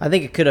right. I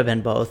think it could have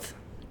been both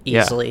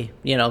easily,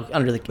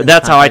 under the. But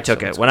that's how I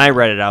took it. When I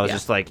read it, I was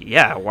just like,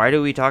 yeah, why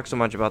do we talk so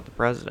much about the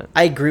president?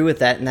 I agree with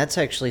that, and that's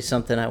actually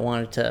something I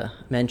wanted to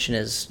mention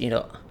is,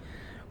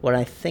 when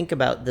I think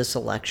about this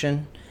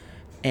election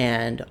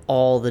and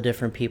all the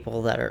different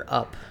people that are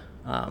up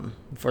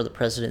for the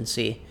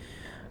presidency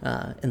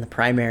in the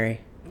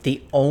primary,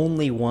 the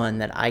only one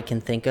that I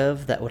can think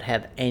of that would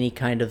have any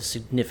kind of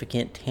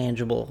significant,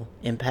 tangible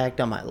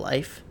impact on my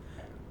life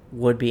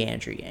would be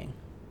Andrew Yang.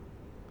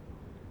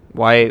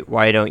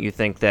 Why don't you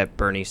think that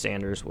Bernie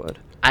Sanders would?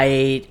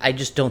 I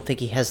just don't think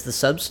he has the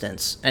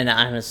substance, and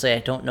honestly, I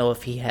don't know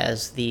if he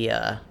has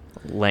the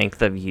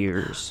length of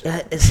years.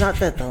 It's not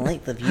that the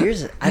length of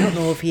years. I don't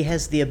know if he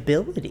has the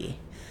ability.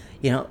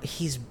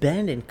 He's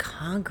been in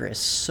Congress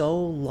so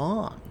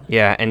long.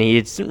 Yeah, and he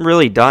hasn't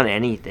really done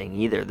anything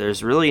either.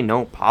 There's really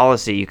no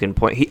policy you can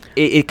point.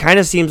 It kind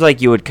of seems like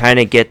you would kind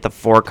of get the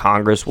 4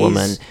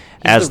 congresswomen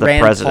as the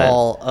Rand president.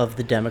 Paul of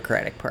the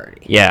Democratic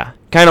Party. Yeah,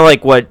 kind of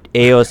like what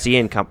AOC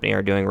and company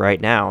are doing right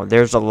now.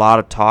 There's a lot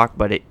of talk,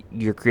 but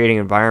you're creating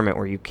an environment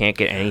where you can't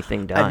get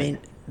anything done. I mean,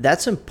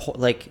 that's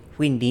important. Like,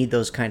 we need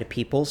those kind of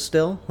people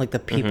still. Like, the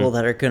people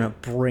that are going to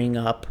bring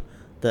up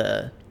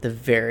the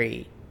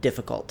very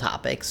difficult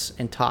topics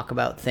and talk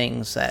about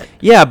things that...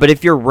 Yeah, but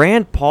if you're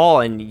Rand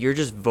Paul and you're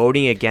just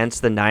voting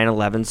against the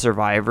 9/11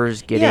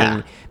 survivors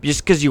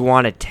just because you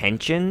want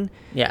attention...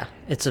 Yeah,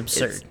 it's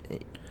absurd.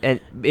 And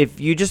if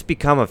you just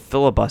become a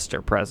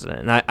filibuster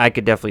president, and I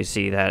could definitely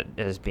see that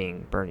as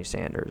being Bernie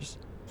Sanders.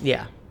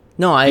 Yeah.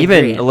 No, I Even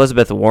agree.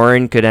 Elizabeth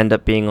Warren could end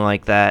up being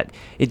like that.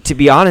 To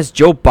be honest,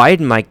 Joe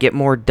Biden might get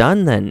more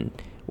done than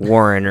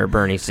Warren or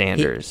Bernie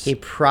Sanders. He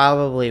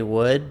probably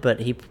would, but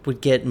he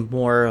would get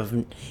more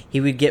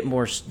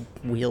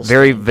wheels.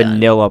 Very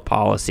vanilla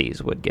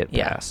policies would get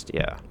passed.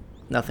 Yeah.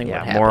 Nothing would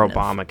happen. More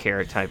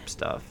Obamacare type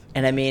stuff.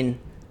 And I mean,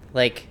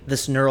 like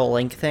this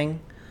Neuralink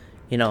thing,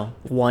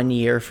 1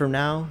 year from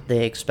now,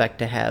 they expect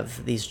to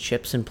have these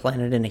chips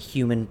implanted in a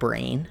human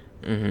brain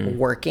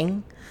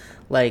working.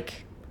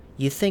 Like,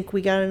 you think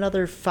we got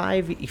another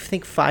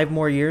 5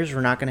 more years,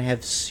 we're not going to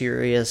have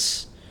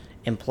serious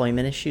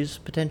employment issues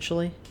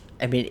potentially?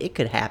 I mean, it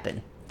could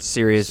happen.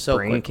 Serious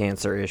brain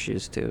cancer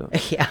issues too.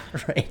 Yeah,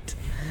 right.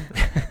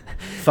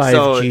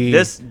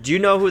 5G. So do you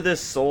know who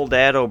this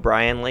Soledad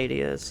O'Brien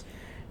lady is?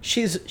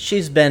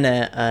 She's been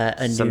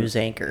a news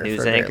anchor. News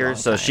for a very anchor. long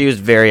So time. she was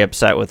very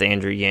upset with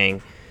Andrew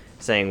Yang,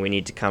 saying we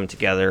need to come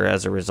together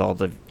as a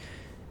result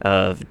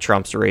of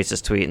Trump's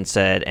racist tweet, and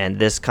said, with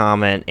this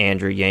comment,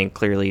 Andrew Yang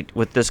clearly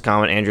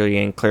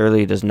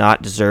does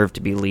not deserve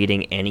to be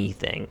leading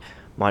anything,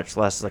 much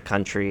less the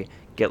country.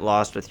 Get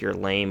lost with your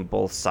lame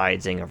both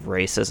sidesing of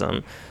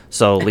racism.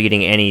 So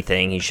leading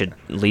anything, he should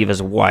leave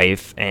his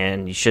wife,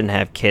 and he shouldn't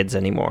have kids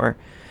anymore.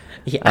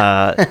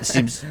 Yeah.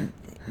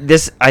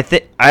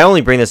 I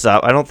only bring this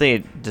up. I don't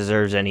think it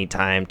deserves any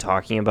time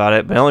talking about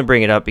it, but I only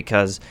bring it up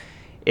because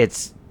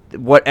it's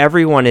what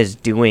everyone is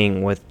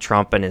doing with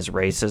Trump and his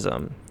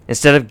racism.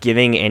 Instead of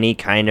giving any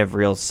kind of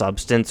real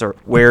substance or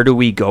where do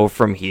we go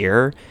from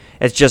here,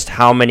 it's just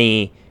how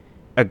many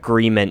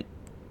agreement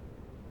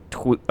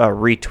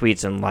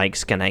retweets and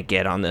likes can I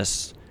get on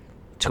this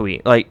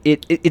tweet. Like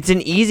it's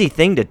an easy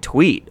thing to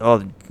tweet.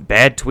 Oh,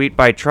 bad tweet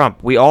by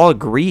Trump. We all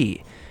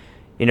agree.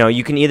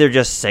 You can either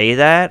just say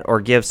that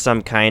or give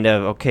some kind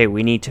of, okay,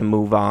 we need to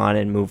move on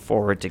and move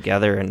forward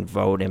together and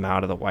vote him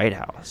out of the White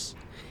House.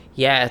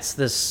 Yeah, it's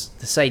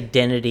this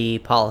identity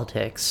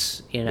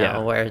politics,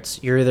 where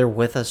it's you're either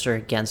with us or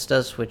against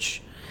us,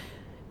 which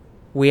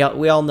we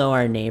all know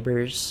our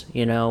neighbors,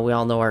 we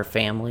all know our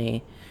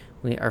family,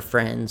 our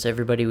friends,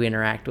 everybody we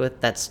interact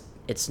with.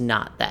 It's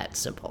not that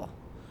simple.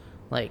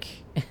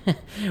 Like,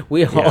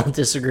 we all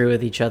disagree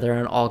with each other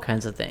on all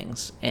kinds of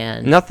things,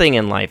 and nothing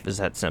in life is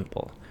that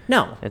simple.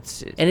 No,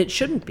 and it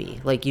shouldn't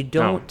be. Like, you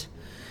don't.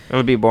 No. It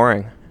would be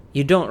boring.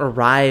 You don't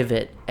arrive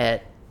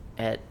at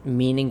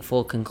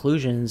meaningful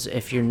conclusions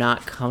if you're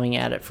not coming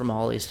at it from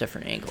all these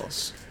different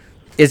angles.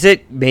 Is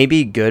it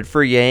maybe good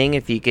for Yang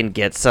if he can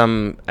get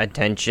some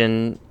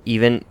attention?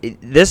 Even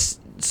this.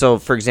 So,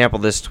 for example,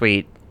 this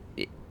tweet,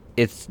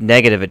 it's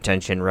negative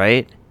attention,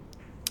 right?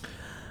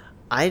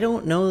 I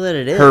don't know that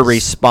it is. Her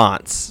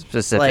response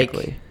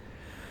specifically. Like,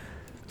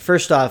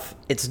 first off,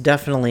 it's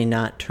definitely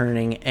not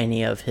turning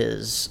any of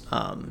his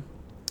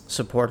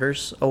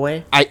supporters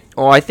away.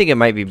 I think it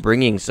might be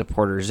bringing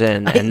supporters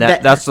in, and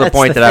that's the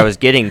point that I was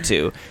getting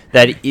to.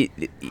 That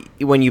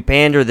when you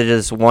pander to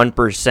this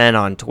 1%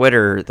 on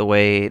Twitter, the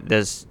way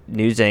this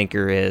news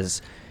anchor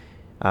is,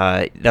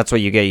 that's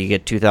what you get. You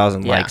get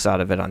 2,000 likes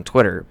out of it on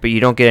Twitter, but you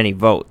don't get any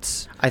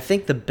votes. I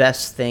think the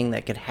best thing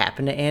that could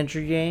happen to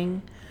Andrew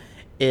Yang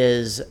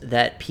is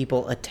that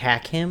people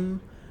attack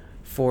him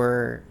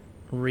for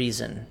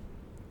reason.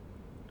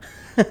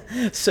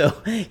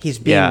 So he's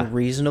being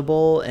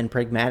reasonable and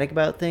pragmatic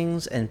about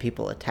things, and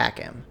people attack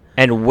him.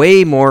 And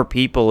way more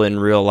people in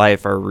real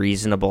life are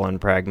reasonable and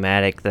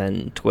pragmatic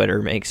than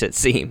Twitter makes it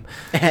seem.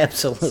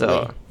 Absolutely.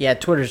 So, yeah,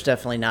 Twitter's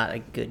definitely not a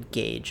good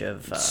gauge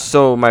of...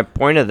 So my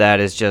point of that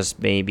is just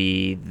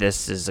maybe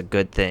this is a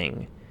good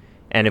thing.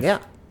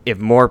 And if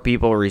more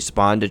people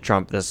respond to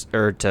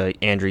to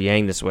Andrew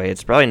Yang this way,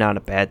 it's probably not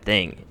a bad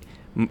thing.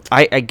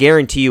 I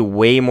guarantee you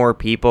way more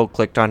people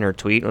clicked on her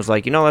tweet and was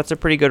like, that's a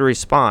pretty good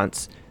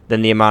response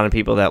than the amount of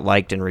people that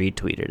liked and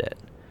retweeted it.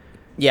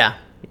 Yeah,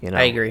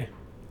 I agree.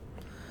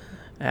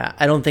 Yeah,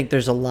 I don't think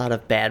there's a lot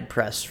of bad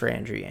press for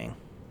Andrew Yang.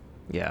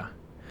 Yeah.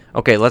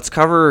 Okay, let's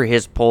cover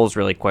his polls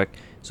really quick.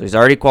 So he's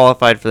already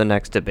qualified for the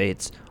next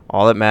debates.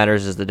 All that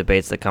matters is the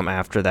debates that come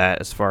after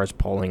that as far as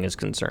polling is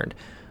concerned.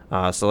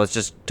 So let's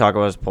just talk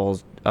about his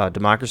polls.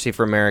 Democracy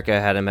for America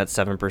had him at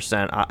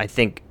 7%. I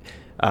think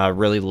a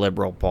really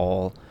liberal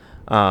poll.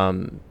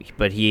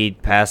 But he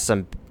passed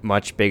some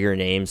much bigger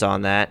names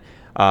on that.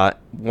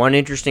 One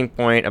interesting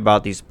point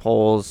about these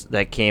polls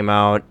that came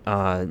out,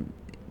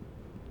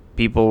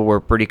 people were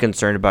pretty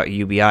concerned about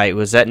UBI. It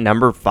was at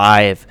number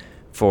 5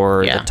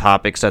 for the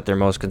topics that they're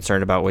most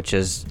concerned about, which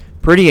is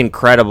pretty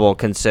incredible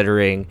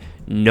considering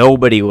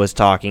nobody was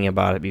talking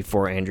about it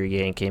before Andrew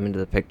Yang came into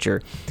the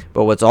picture.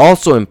 But what's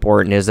also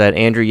important is that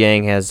Andrew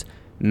Yang has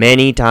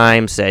many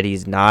times said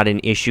he's not an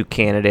issue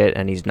candidate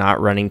and he's not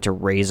running to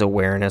raise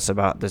awareness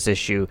about this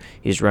issue.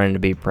 He's running to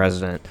be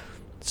president.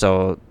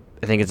 So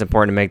I think it's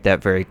important to make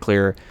that very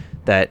clear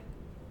that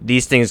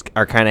these things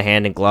are kind of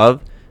hand in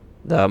glove.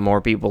 The more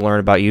people learn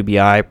about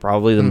UBI,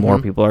 probably the more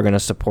people are going to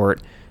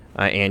support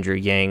Andrew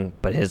Yang,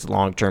 but his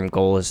long-term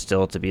goal is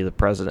still to be the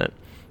president.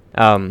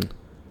 And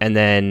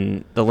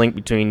then the link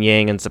between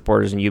Yang and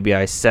supporters and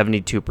UBI,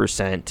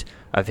 72%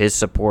 of his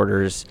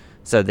supporters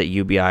said that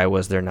UBI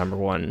was their number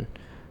one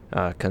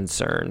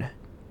concern.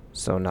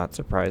 So not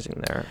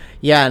surprising there.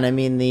 Yeah, and I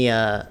mean the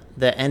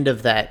end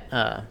of that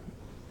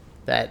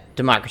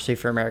Democracy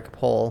for America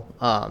poll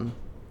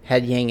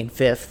had Yang in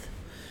 5th.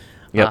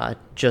 Yep.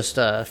 Just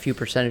a few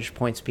percentage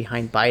points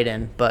behind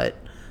Biden, but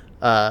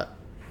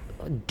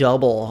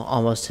double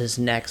almost his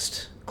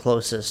next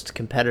closest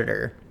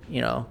competitor,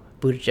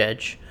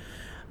 Buttigieg.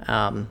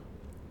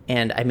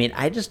 And I mean,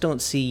 I just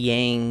don't see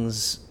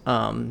Yang's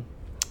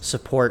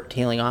support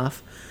tailing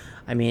off.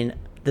 I mean,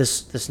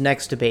 this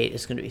next debate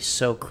is going to be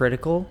so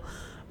critical,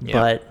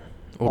 but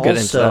we'll get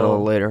into that a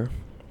little later.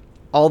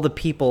 All the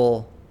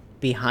people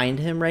behind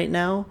him right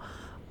now,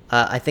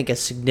 I think a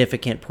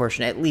significant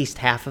portion, at least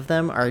half of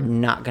them, are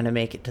not going to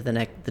make it to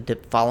the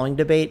following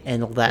debate,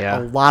 and a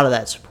lot of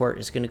that support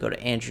is going to go to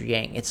Andrew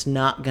Yang. It's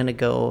not going to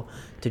go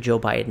to Joe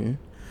Biden.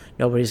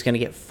 Nobody's going to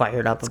get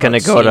fired up. It's going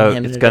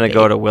to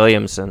go to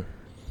Williamson.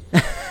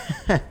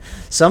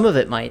 Some of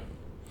it might.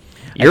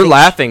 You're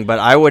laughing, but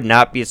I would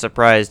not be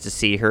surprised to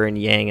see her and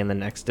Yang in the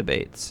next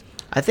debates.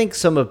 I think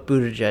some of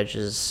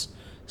Buttigieg's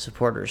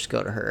supporters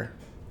go to her.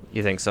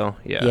 You think so?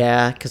 Yeah.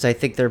 Yeah, because I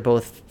think they're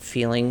both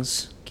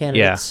feelings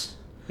candidates.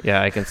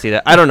 Yeah, I can see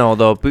that. I don't know,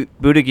 though.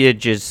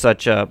 Buttigieg is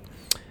such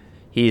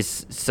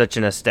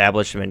an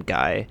establishment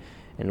guy,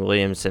 and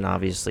Williamson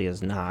obviously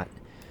is not.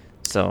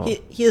 So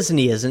he is and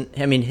he isn't.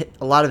 I mean,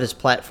 a lot of his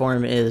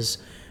platform is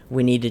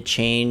we need to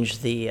change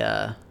the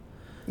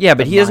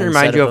but he doesn't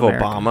remind you of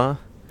Obama.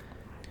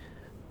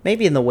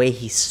 Maybe in the way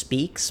he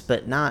speaks,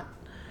 but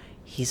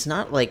he's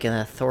not like an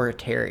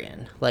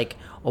authoritarian. Like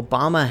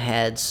Obama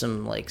had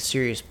some like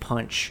serious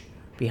punch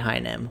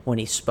behind him when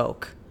he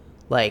spoke.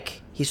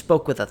 Like he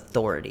spoke with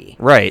authority.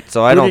 Right.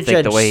 So I don't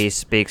think the way he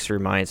speaks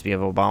reminds me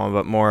of Obama,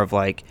 but more of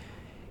like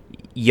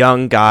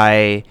young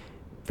guy,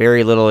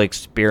 very little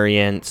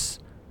experience.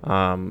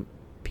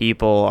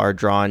 People are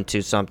drawn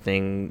to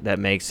something that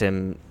makes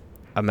him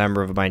a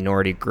member of a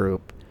minority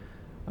group.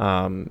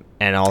 And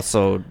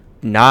also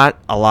not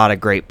a lot of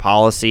great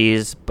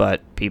policies,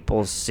 but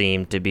people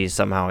seem to be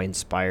somehow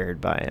inspired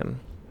by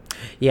him.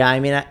 Yeah, I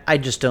mean, I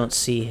just don't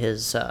see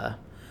his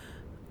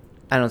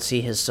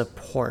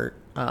support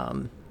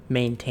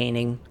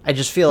maintaining. I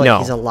just feel like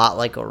he's a lot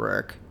like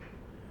O'Rourke.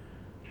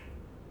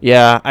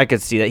 Yeah, I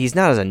could see that. He's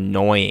not as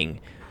annoying,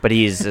 but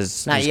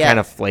he's kind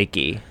of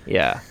flaky.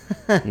 Yeah,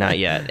 not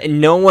yet. And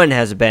no one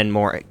has been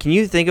more. Can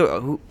you think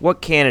of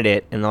what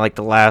candidate in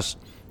the last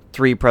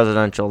 3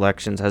 presidential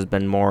elections has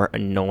been more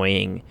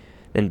annoying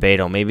than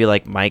Beto? Maybe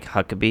like Mike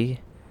Huckabee.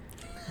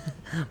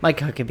 Mike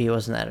Huckabee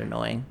wasn't that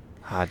annoying.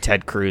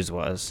 Ted Cruz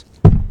was.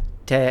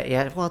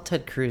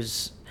 Ted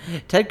Cruz.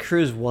 Ted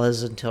Cruz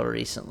was until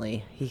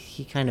recently.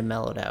 He kind of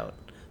mellowed out.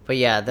 But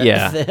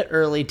the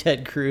early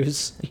Ted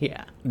Cruz.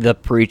 Yeah. The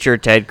preacher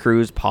Ted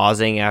Cruz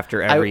pausing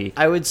after every.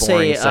 I would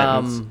say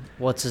sentence.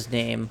 What's his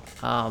name?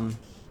 The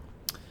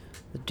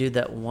dude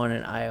that won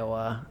in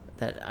Iowa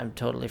that I'm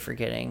totally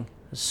forgetting.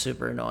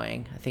 Super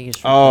annoying. I think he's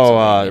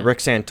from Rick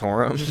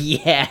Santorum.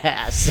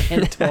 Yeah,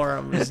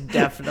 Santorum is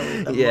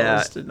definitely the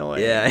most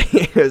annoying. Yeah,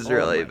 he was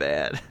really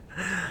bad.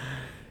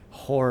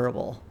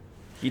 Horrible.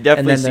 He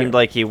definitely seemed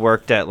like he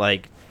worked at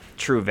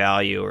True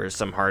Value or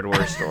some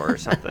hardware store or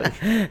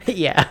something.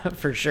 Yeah,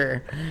 for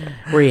sure.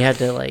 Where you had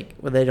to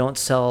where they don't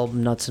sell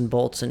nuts and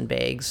bolts in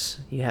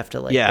bags. You have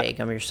to bag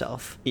them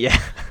yourself. Yeah.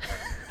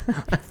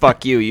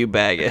 Fuck you, you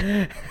bag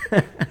it.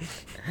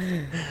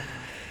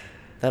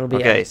 That'll be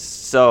okay.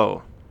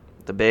 So,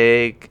 the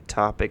big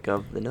topic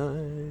of the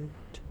night,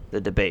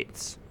 the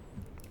debates.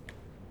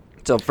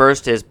 So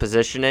first, his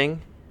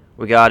positioning.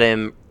 We got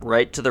him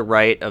right to the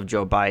right of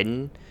Joe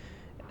Biden,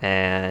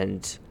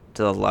 and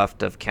to the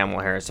left of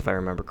Kamala Harris, if I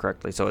remember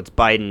correctly. So it's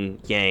Biden,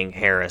 Yang,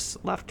 Harris,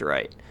 left to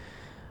right.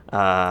 So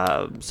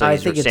I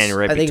think standing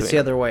right between. it's the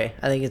other way.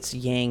 I think it's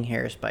Yang,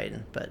 Harris,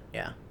 Biden. But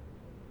yeah.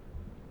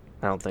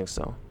 I don't think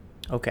so.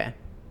 Okay.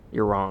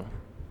 You're wrong.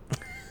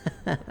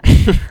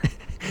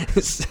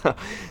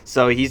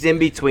 So he's in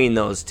between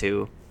those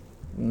two.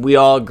 We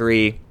all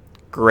agree,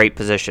 great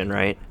position,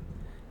 right?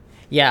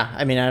 Yeah,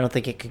 I mean, I don't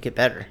think it could get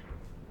better.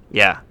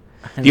 Yeah.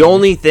 The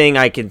only thing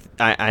I probably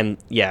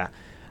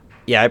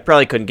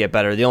couldn't get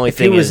better. The only if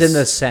thing he was is, in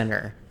the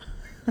center,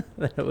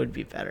 then it would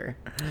be better.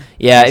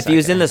 Yeah, if he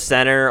was in the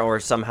center or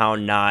somehow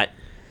not.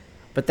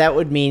 But that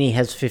would mean he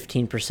has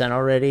 15%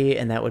 already,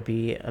 and that would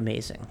be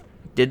amazing.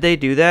 Did they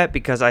do that?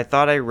 Because I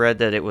thought I read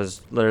that it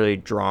was literally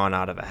drawn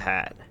out of a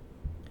hat.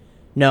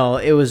 No,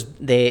 it was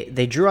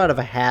they drew out of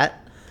a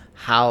hat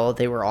how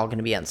they were all going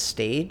to be on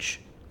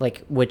stage,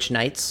 like which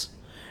nights.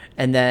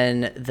 And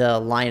then the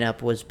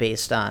lineup was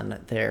based on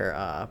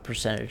their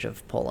percentage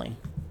of polling.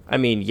 I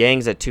mean,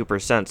 Yang's at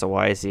 2%, so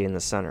why is he in the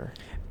center?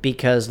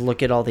 Because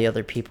look at all the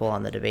other people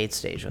on the debate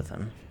stage with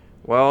him.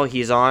 Well,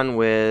 he's on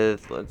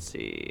with, let's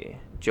see,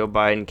 Joe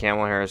Biden,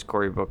 Kamala Harris,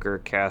 Cory Booker,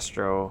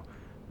 Castro,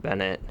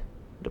 Bennett,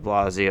 de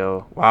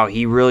Blasio. Wow,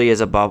 he really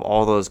is above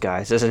all those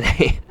guys, isn't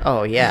he?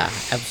 Oh, yeah,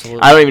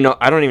 absolutely.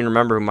 I don't even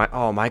remember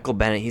who Michael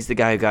Bennett. He's the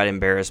guy who got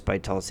embarrassed by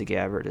Tulsi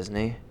Gabbard, isn't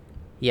he?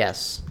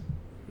 Yes.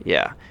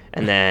 Yeah.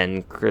 And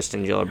then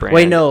Kristen Gillibrand.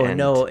 Wait,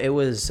 no, it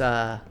was,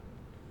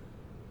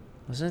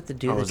 wasn't it the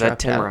dude that was that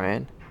dropped Tim out?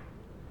 Ryan?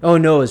 Oh,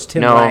 no, it was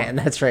Tim Ryan.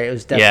 That's right, it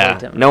was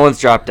definitely Tim. No one's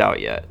dropped out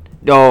yet.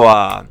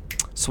 No,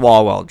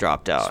 Swalwell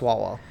dropped out.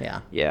 Swalwell,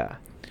 yeah. Yeah.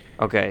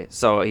 Okay,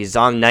 so he's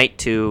on night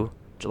 2,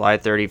 July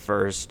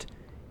 31st.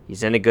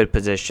 He's in a good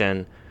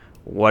position.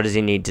 What does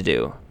he need to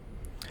do?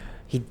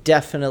 He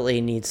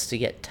definitely needs to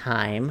get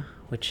time,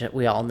 which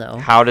we all know.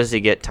 How does he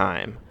get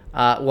time?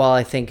 Well,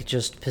 I think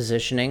just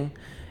positioning,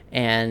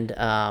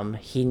 and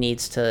he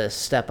needs to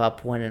step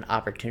up when an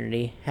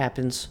opportunity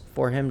happens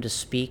for him to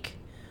speak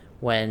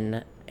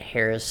when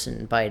Harris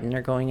and Biden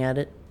are going at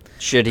it.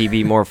 Should he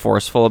be more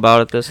forceful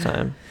about it this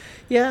time?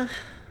 Yeah.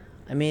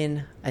 I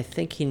mean, I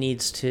think he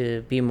needs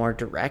to be more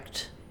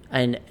direct.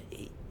 And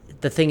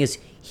the thing is,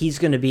 he's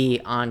going to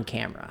be on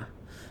camera.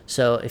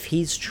 So if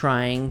he's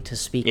trying to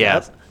speak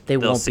up, they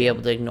won't be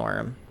able to ignore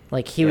him.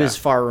 Like, he was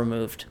far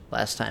removed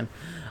last time.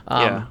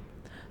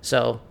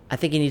 So I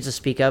think he needs to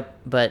speak up,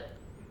 but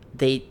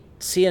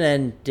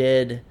CNN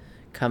did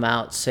come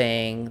out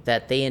saying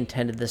that they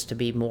intended this to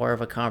be more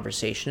of a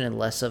conversation and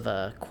less of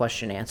a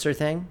question-answer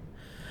thing.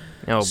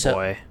 Oh,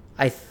 boy.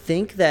 I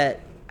think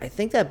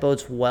that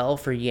bodes well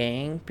for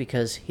Yang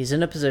because he's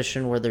in a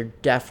position where they're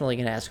definitely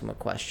going to ask him a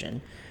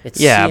question.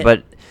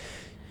 But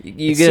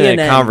you get in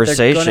a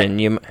conversation,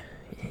 you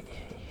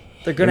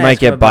might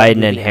get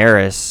Biden and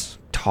Harris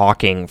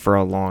talking for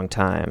a long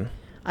time.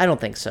 I don't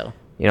think so.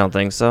 You don't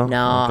think so?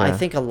 No, okay. I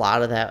think a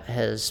lot of that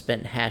has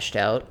been hashed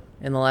out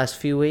in the last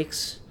few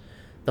weeks.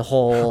 The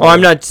whole. Oh,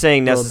 I'm not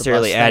saying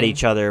necessarily at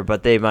each other,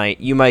 but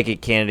you might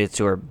get candidates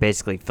who are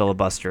basically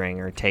filibustering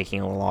or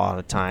taking a lot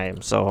of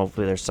time. So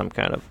hopefully there's some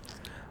kind of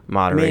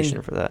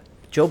moderation for that.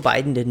 Joe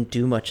Biden didn't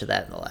do much of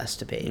that in the last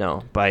debate.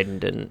 No, Biden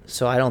didn't.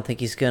 So I don't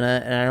think he's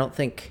gonna, and I don't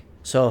think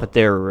so. But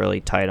they were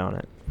really tight on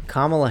it.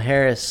 Kamala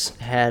Harris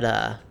had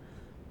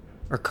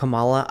or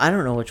Kamala, I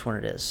don't know which one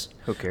it is.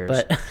 Who cares?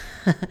 But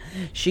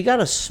she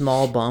got a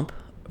small bump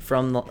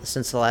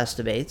since the last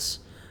debates.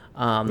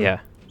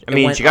 Yeah. I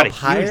mean, she got a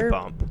huge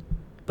bump.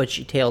 But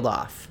she tailed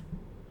off.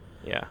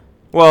 Yeah.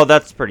 Well,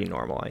 that's pretty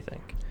normal, I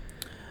think.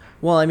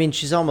 Well, I mean,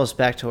 she's almost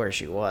back to where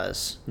she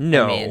was.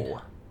 No. I mean,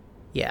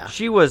 yeah.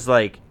 She was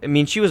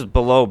she was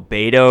below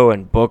Beto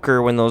and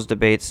Booker when those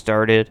debates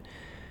started.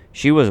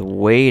 She was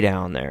way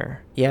down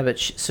there. Yeah, but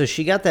so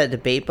she got that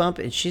debate bump,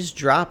 and she's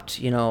dropped,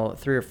 3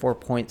 or 4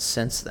 points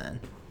since then.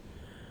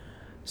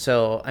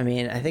 So, I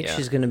mean, I think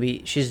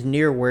she's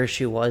near where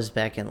she was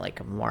back in,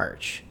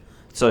 March.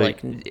 So,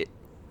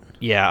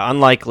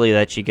 unlikely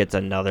that she gets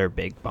another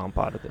big bump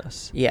out of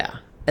this. Yeah.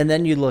 And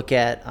then you look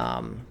at,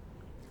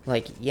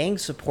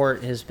 Yang's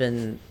support has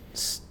been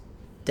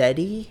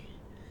steady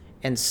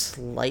and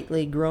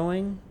slightly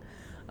growing,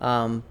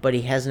 but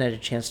he hasn't had a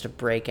chance to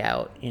break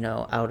out,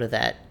 out of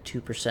that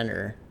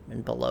 2%er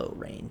and below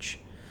range.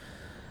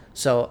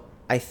 So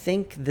I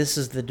think this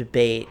is the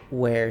debate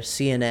where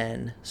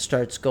CNN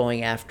starts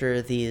going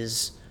after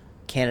these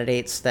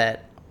candidates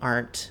that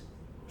aren't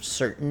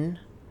certain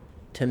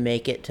to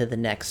make it to the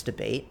next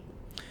debate.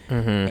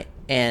 Mm-hmm.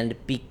 And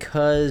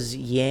because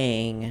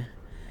Yang,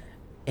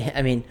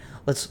 I mean,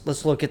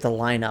 let's look at the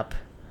lineup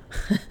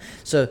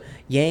So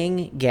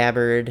Yang,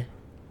 Gabbard,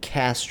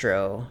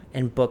 Castro,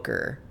 and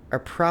Booker are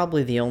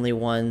probably the only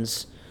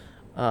ones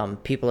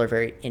people are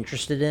very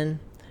interested in.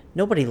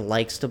 Nobody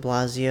likes de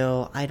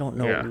Blasio. I don't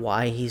know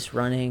why he's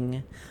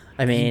running.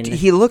 I mean,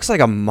 he looks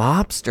like a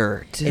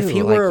mobster too. if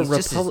he like,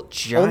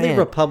 were only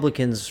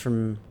Republicans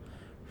from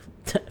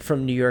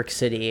New York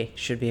City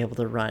should be able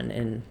to run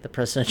in the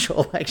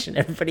presidential election.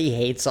 Everybody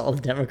hates all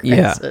the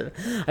Democrats. Yeah.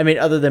 I mean,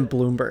 other than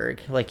Bloomberg,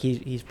 like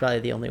he's probably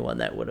the only one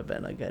that would have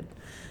been a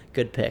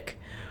good pick.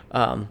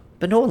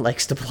 But no one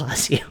likes de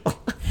Blasio.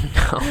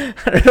 No.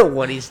 I don't know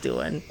what he's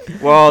doing.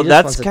 Well,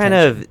 that's kind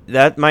of,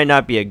 that might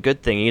not be a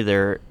good thing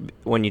either.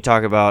 When you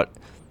talk about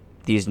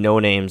these no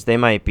names, they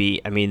might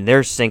be, I mean,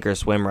 they're sink or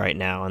swim right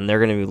now, and they're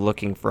going to be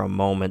looking for a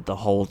moment the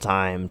whole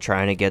time,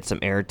 trying to get some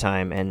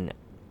airtime. And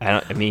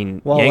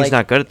Yang's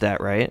not good at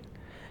that, right?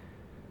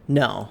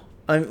 No.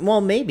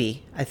 Well,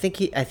 maybe. I think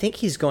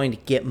he's going to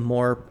get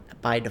more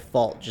by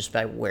default just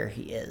by where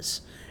he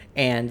is.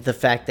 And the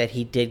fact that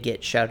he did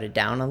get shouted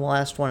down on the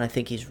last one, I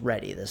think he's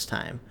ready this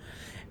time.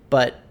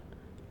 But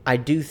I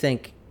do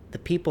think the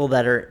people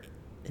that are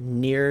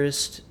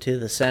nearest to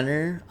the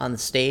center on the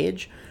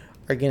stage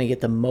are going to get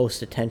the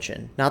most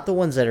attention. Not the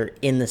ones that are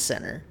in the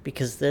center,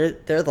 because they're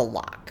the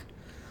lock.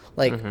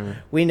 Like,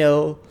 we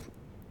know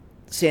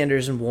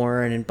Sanders and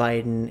Warren and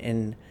Biden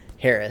and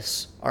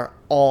Harris are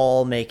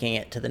all making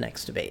it to the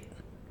next debate.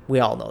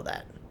 We all know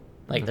that.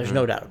 Like, there's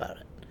no doubt about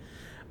it.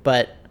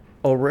 But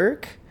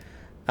O'Rourke,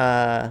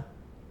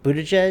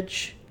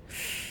 Buttigieg,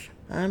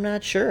 I'm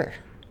not sure.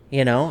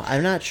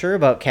 I'm not sure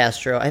about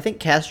Castro. I think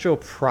Castro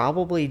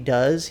probably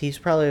does. He's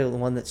probably the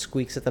one that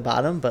squeaks at the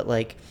bottom. But,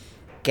 like,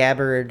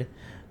 Gabbard,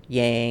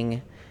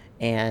 Yang,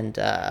 and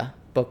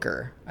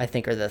Booker, I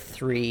think, are the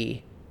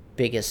three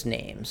biggest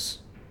names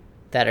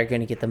that are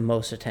going to get the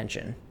most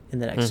attention in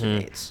the next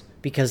debates.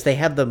 Because they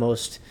have the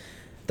most...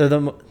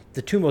 the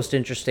two most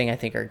interesting, I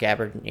think, are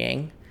Gabbard and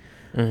Yang.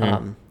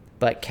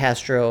 But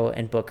Castro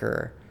and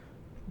Booker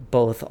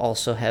both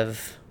also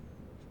have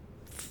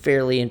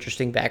fairly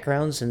interesting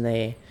backgrounds, and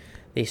they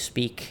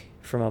speak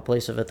from a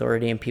place of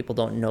authority, and people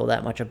don't know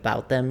that much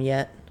about them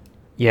yet.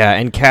 Yeah,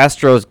 and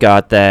Castro's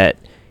got that.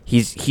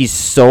 He's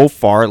so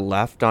far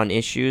left on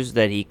issues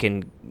that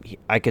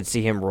I could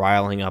see him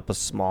riling up a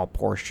small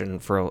portion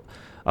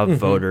of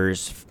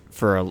voters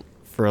for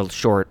a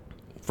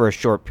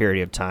short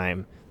period of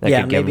time.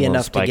 That could give maybe him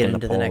enough to get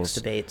into polls. the next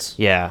debates.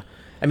 Yeah.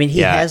 I mean,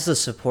 he has the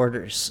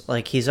supporters.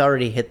 Like, he's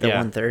already hit the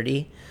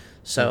 130,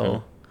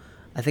 so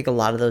I think a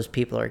lot of those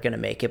people are going to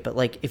make it. But,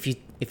 like, if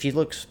you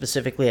look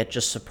specifically at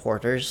just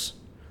supporters,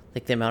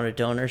 like the amount of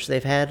donors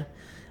they've had,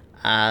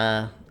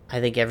 I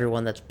think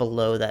everyone that's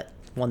below that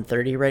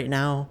 130 right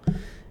now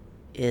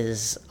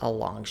is a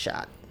long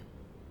shot.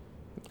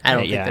 I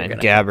don't think they're going to.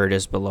 Gabbard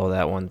is below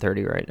that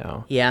 130 right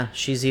now. Yeah,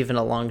 she's even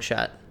a long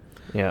shot.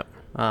 Yeah.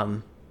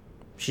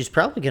 She's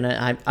probably going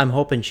to... I'm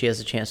hoping she has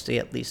a chance to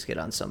at least get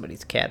on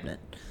somebody's cabinet.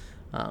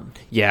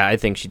 Yeah, I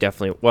think she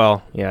definitely...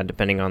 Well, yeah,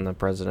 depending on the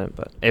president.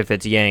 But if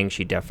it's Yang,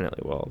 she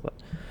definitely will. But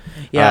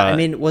yeah, I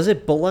mean, was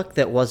it Bullock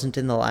that wasn't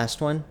in the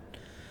last one?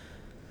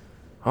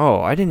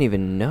 Oh, I didn't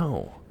even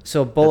know.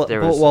 So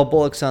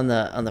Bullock's on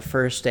the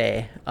first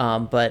day,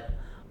 but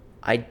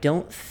I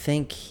don't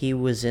think he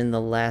was in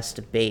the last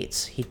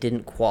debates. He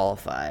didn't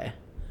qualify.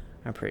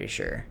 I'm pretty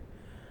sure.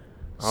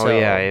 Oh,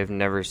 yeah, I've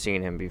never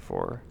seen him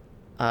before.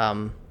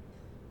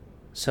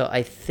 So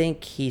I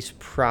think he's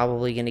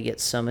probably going to get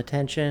some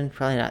attention.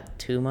 Probably not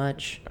too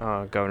much.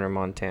 Governor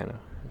Montana.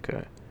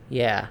 Okay.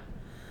 Yeah.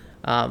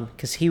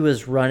 Because he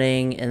was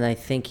running, and I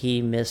think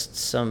he missed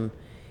some...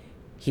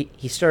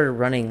 He started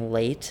running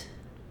late.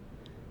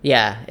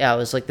 Yeah, it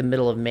was like the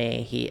middle of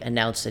May. He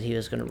announced that he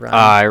was going to run.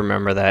 I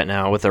remember that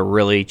now, with a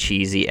really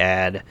cheesy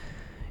ad.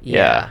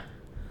 Yeah.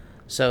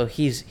 So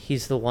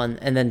he's the one.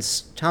 And then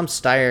Tom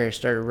Steyer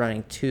started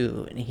running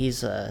too, and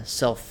he's a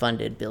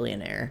self-funded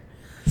billionaire.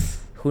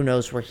 Who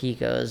knows where he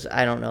goes?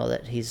 I don't know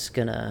that he's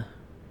he's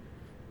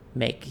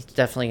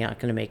definitely not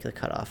going to make the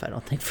cutoff, I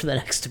don't think, for the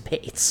next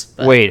debates.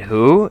 But wait,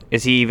 who?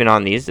 Is he even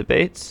on these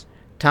debates?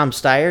 Tom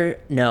Steyer?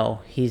 No,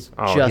 he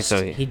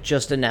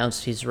just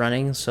announced he's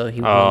running, so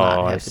he will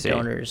not have the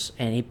donors,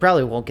 and he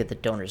probably won't get the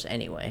donors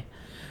anyway.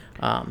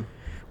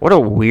 What a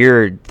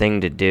weird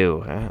thing to do.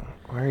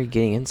 Why are you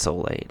getting in so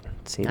late?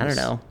 I don't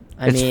know.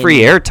 It's free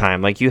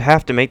airtime. Like, you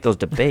have to make those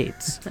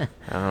debates.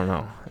 I don't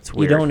know. It's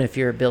weird. You don't if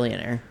you're a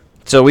billionaire.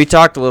 So we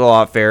talked a little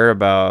off air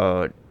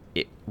about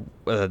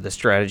the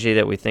strategy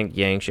that we think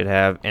Yang should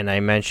have, and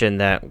I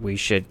mentioned that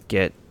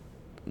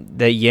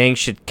Yang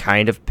should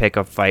kind of pick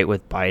a fight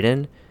with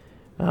Biden.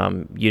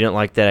 You didn't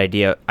like that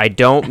idea. I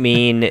don't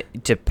mean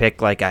to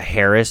pick like a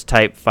Harris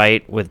type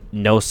fight with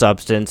no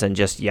substance and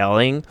just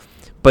yelling,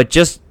 but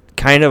just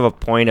kind of a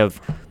point of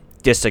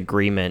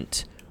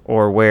disagreement,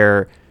 or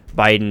where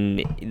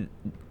Biden,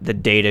 the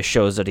data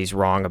shows that he's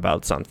wrong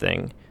about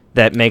something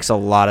that makes a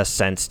lot of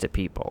sense to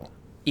people.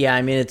 Yeah,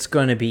 I mean, it's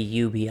going to be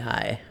UBI,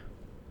 I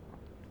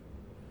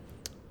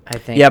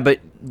think. Yeah, but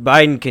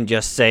Biden can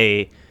just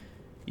say,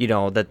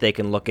 that they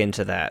can look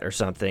into that or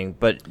something.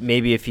 But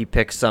maybe if he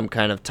picks some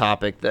kind of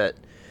topic that,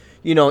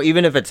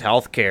 even if it's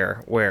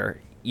healthcare,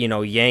 where,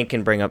 Yang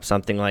can bring up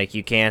something like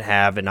you can't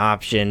have an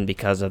option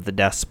because of the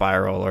death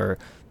spiral or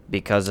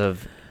because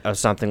of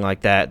something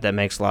like that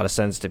makes a lot of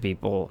sense to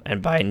people,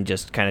 and Biden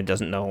just kind of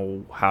doesn't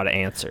know how to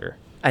answer.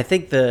 I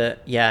think the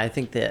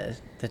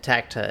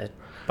tack to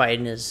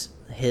Biden is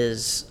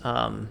his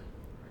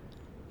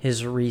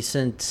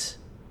recent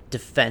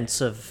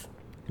defense of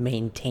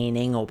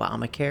maintaining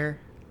Obamacare,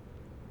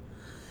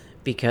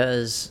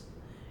 because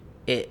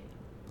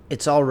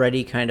it's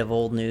already kind of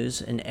old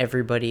news, and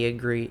everybody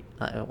agree.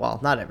 Well,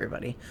 not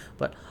everybody,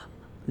 but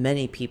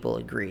many people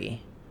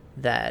agree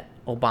that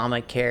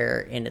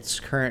Obamacare in its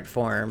current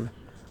form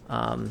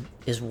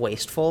is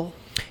wasteful.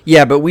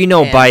 Yeah, but we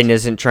know Biden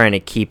isn't trying to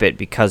keep it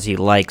because he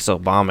likes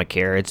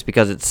Obamacare. It's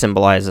because it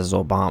symbolizes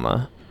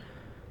Obama.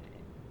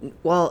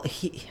 Well,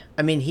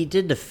 he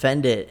did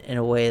defend it in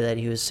a way that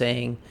he was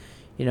saying,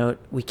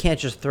 we can't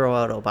just throw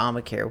out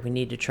Obamacare. We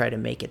need to try to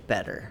make it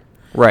better.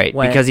 Right,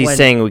 because he's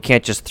saying we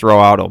can't just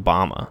throw out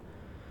Obama.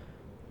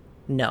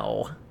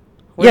 No.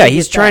 Yeah,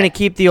 he's trying to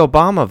keep the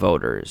Obama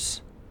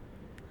voters.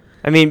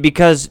 I mean,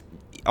 because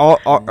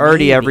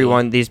already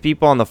everyone, these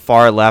people on the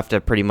far left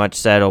have pretty much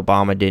said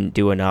Obama didn't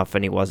do enough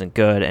and he wasn't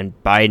good, and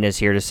Biden is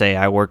here to say,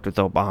 I worked with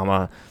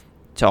Obama,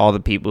 to all the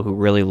people who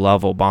really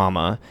love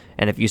Obama.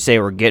 And if you say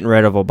we're getting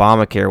rid of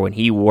Obamacare when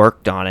he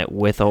worked on it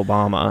with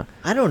Obama,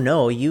 I don't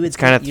know. It's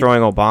kind of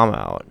throwing Obama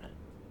out.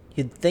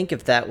 You'd think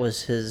if that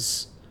was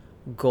his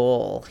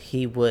goal,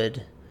 he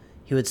would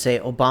say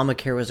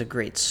Obamacare was a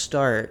great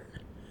start,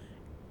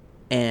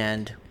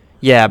 and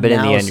yeah, but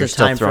in the end, you're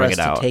still throwing it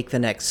out. To take the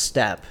next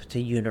step to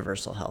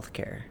universal health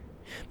care.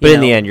 But in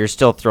the end, you're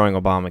still throwing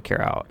Obamacare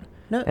out.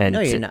 No,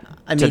 you're not.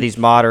 To these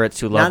moderates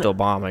who loved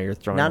Obama, you're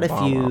throwing not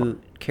Obama if you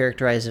out.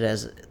 Characterize it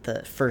as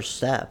the first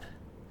step.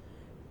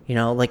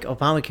 Like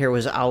Obamacare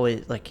was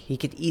always, like, he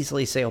could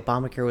easily say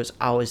Obamacare was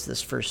always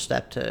this first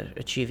step to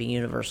achieving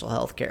universal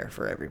health care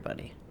for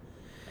everybody.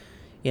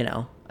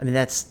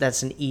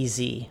 That's an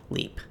easy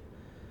leap.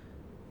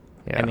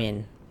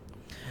 Yeah.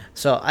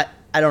 So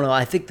I don't know.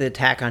 I think the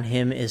attack on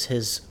him is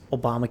his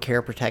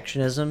Obamacare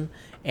protectionism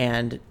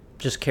and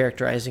just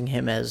characterizing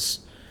him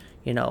as,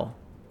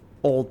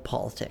 old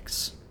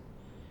politics.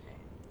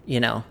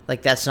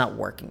 Like, that's not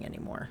working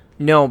anymore.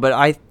 No, but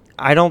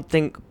I don't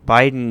think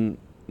Biden,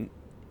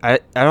 I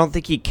don't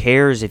think he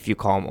cares if you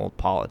call him old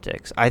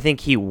politics. I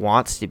think he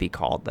wants to be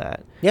called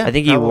that. Yeah, I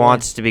think he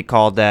wants to be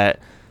called that,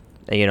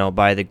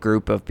 by the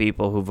group of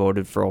people who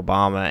voted for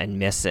Obama and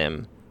miss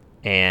him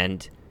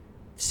and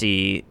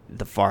see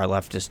the far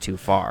left is too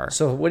far.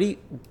 So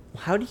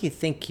how do you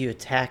think you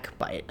attack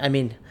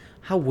Biden?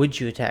 How would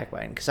you attack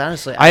Biden? Because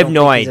honestly, I have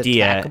no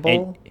idea.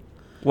 Attackable.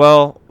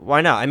 Well,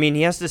 why not?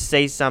 He has to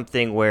say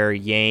something where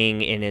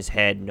Yang in his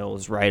head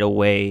knows right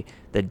away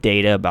the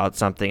data about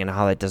something and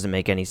how that doesn't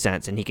make any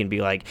sense. And he can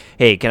be like,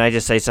 hey, can I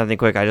just say something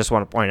quick? I just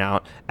want to point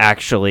out,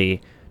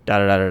 actually,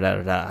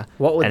 da-da-da-da-da-da.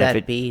 What would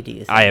that be, do you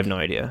think? I have no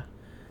idea.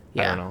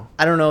 Yeah. I don't know.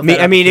 I don't know if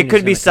it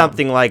could be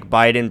something like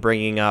Biden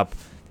bringing up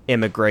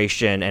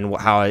immigration and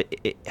how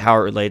it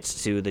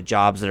relates to the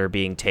jobs that are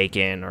being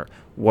taken or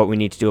what we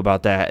need to do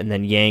about that, and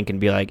then Yang can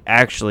be like,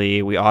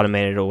 actually, we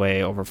automated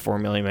away over 4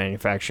 million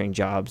manufacturing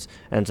jobs,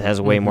 and it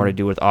has way more to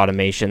do with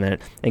automation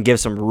and give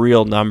some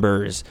real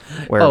numbers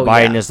where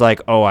Biden is like,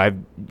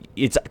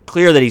 it's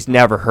clear that he's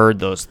never heard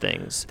those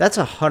things. That's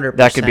 100%.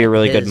 That could be a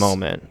really good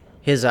moment.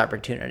 His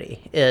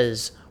opportunity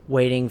is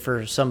waiting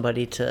for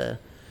somebody to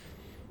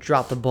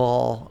drop the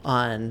ball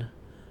on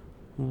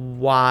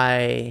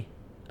why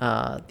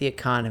the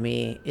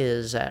economy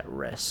is at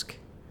risk.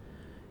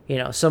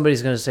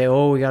 Somebody's going to say,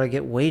 we got to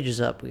get wages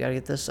up. We got to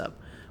get this up.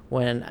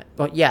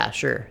 Yeah,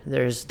 sure.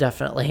 There's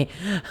definitely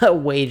a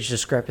wage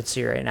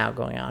discrepancy right now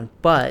going on.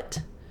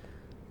 But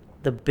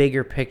the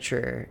bigger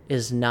picture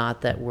is not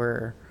that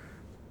we're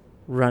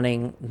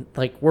running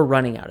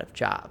out of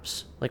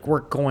jobs. Like,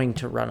 we're going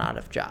to run out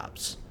of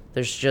jobs.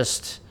 There's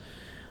just,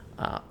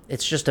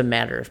 it's just a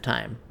matter of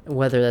time.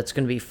 Whether that's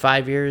going to be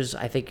 5 years,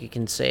 I think you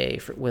can say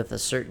with a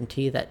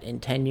certainty that in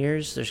 10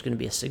 years, there's going to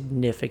be a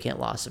significant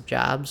loss of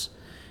jobs.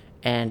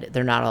 And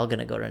they're not all going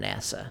to go to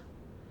NASA.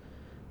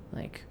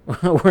 Like,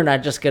 we're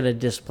not just going to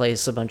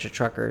displace a bunch of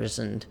truckers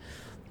and.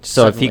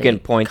 So if he can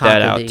point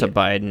that out to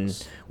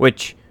Biden,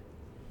 which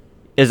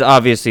is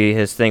obviously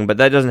his thing, but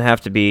that doesn't have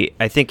to be.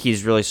 I think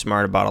he's really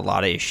smart about a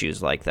lot of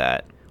issues like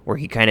that, where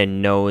he kind of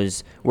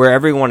knows where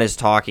everyone is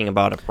talking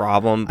about a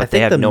problem, but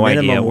they have no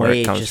idea where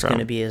it comes from. I think the minimum wage is going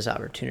to be his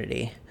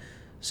opportunity.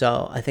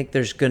 So I think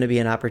there's going to be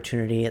an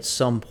opportunity at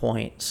some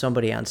point.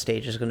 Somebody on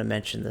stage is going to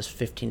mention this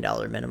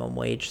 $15 minimum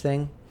wage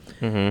thing.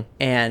 Mm-hmm.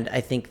 And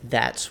I think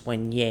that's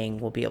when Yang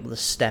will be able to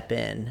step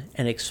in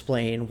and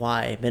explain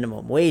why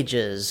minimum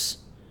wages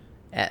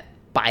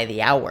by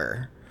the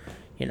hour,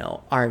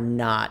 are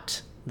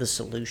not the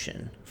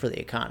solution for the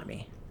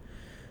economy.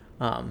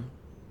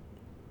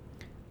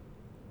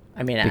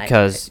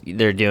 Because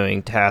they're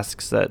doing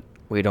tasks that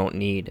we don't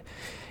need.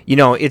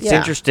 It's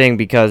interesting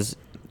because,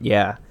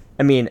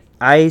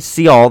 I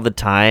see all the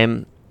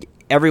time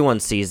everyone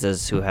sees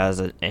this who has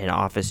an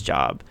office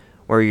job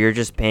where you're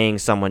just paying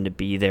someone to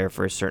be there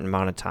for a certain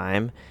amount of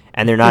time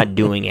and they're not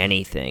doing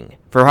anything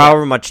for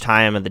however much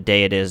time of the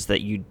day it is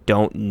that you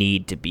don't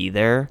need to be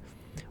there.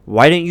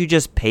 Why don't you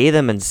just pay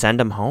them and send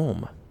them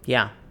home?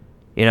 Yeah.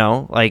 You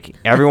know, like,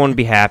 everyone would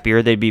be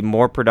happier. They'd be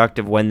more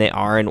productive when they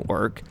are in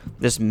work.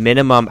 This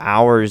minimum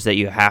hours that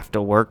you have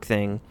to work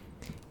thing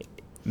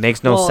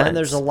makes no sense. And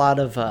there's a lot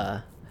of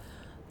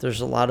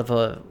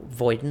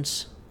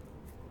avoidance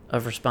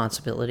of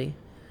responsibility.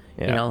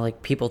 Yeah. You know,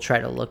 like, people try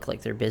to look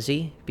like they're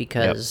busy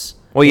because...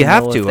 Yep. Well, you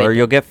have to, or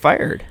you'll get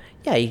fired.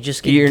 Yeah, you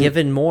just get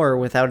given more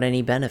without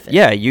any benefit.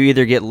 Yeah, you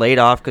either get laid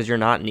off because you're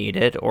not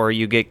needed, or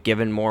you get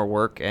given more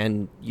work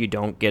and you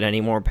don't get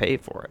any more pay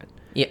for it.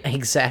 Yeah,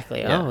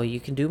 exactly. Yeah. Oh, you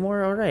can do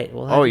more? All right.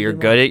 Well, you're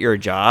good at your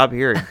job?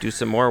 Here, do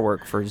some more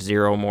work for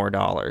 $0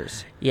 more.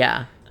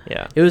 Yeah.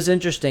 Yeah. It was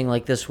interesting,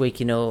 like, this week,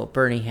 you know,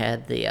 Bernie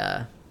had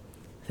the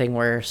thing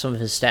where some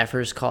of his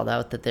staffers called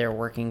out that they're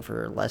working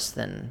for less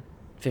than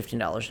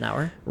 $15 an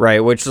hour. Right,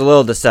 which is a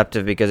little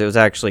deceptive because it was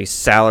actually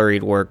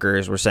salaried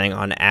workers were saying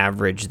on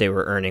average they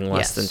were earning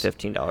less than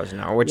 $15 an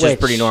hour, which is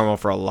pretty normal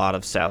for a lot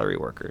of salary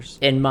workers.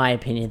 In my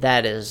opinion,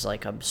 that is,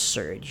 like,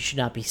 absurd. You should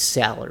not be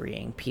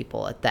salarying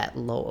people at that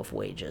low of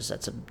wages.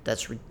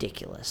 That's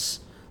ridiculous.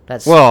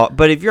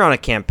 But if you're on a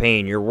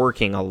campaign, you're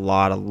working a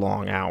lot of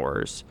long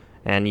hours,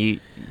 and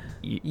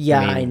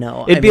I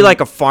know. It'd be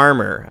like a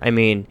farmer. I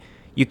mean,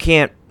 you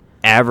can't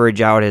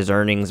average out his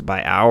earnings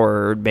by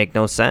hour. It would make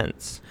no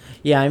sense.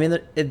 Yeah, I mean,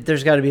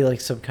 there's got to be,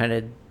 like, some kind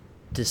of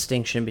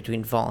distinction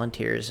between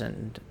volunteers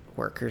and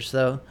workers,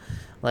 though.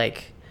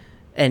 Like,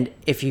 and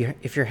if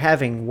you're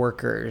having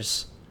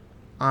workers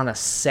on a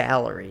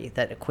salary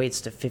that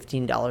equates to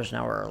 $15 an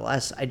hour or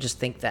less, I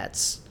think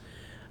that's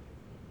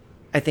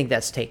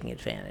taking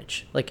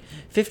advantage. Like,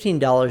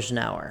 $15 an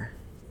hour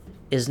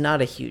is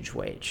not a huge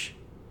wage.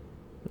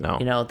 No,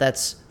 you know,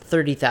 that's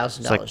 $30,000.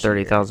 It's like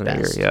 $30,000 a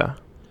year, yeah.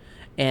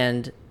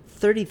 And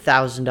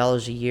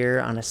 $30,000 a year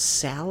on a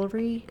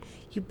salary,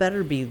 you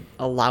better be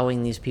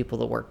allowing these people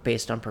to work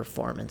based on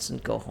performance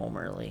and go home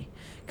early.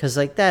 Because,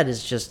 like,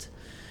 that's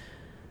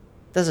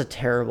a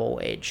terrible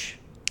wage.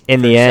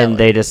 In the end,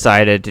 they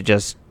decided to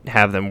just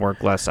have them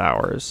work less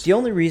hours. The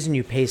only reason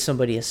you pay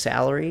somebody a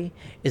salary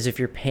is if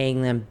you're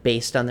paying them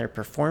based on their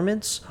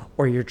performance,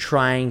 or you're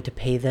trying to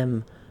pay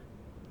them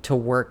to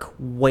work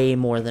way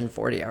more than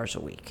 40 hours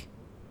a week.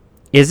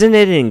 Isn't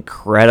it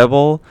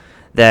incredible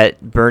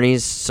that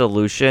Bernie's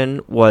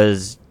solution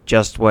was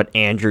just what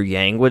Andrew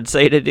Yang would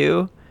say to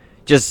do?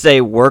 Just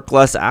say work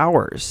less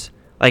hours.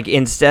 Like,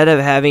 instead of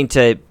having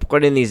to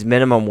put in these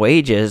minimum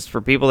wages for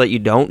people that you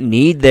don't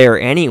need there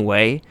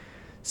anyway,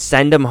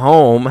 send them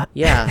home.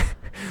 Yeah.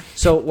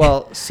 So,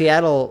 well,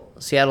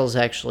 Seattle's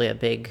actually a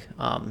big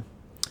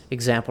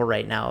example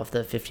right now of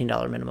the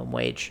 $15 minimum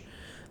wage.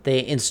 They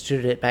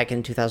instituted it back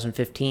in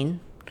 2015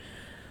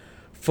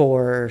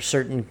 for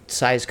certain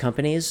size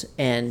companies,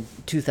 and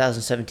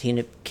 2017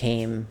 it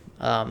became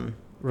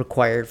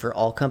required for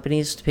all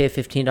companies to pay a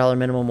 $15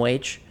 minimum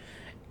wage.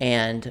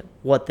 And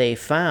what they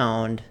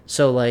found,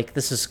 so, like,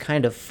 this is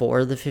kind of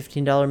for the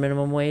 $15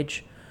 minimum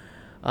wage,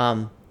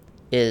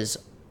 is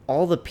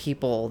all the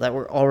people that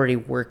were already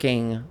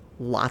working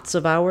lots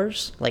of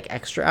hours, like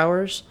extra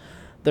hours,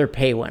 their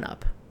pay went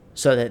up.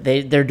 So that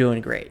they're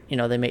doing great. You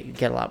know, they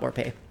get a lot more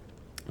pay.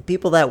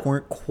 People that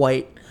weren't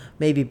quite,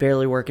 maybe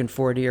barely working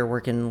 40 or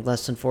working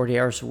less than 40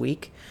 hours a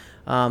week,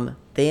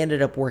 they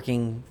ended up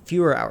working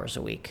fewer hours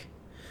a week.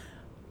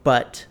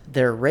 But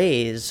their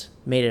raise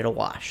made it a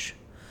wash.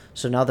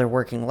 So now they're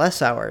working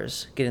less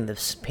hours, getting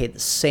paid the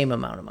same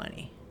amount of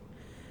money.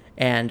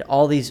 And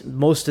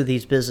most of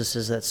these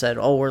businesses that said,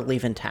 oh, we're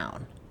leaving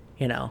town,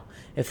 you know,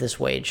 if this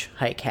wage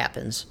hike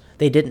happens,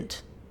 they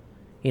didn't.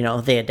 You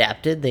know, they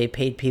adapted. They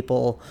paid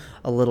people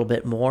a little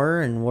bit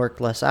more and worked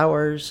less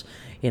hours,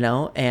 you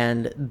know,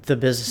 and the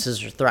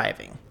businesses are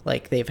thriving.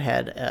 Like, they've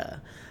had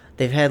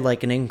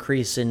like an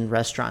increase in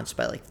restaurants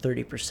by like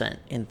 30%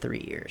 in 3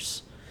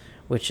 years,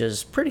 which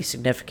is pretty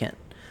significant.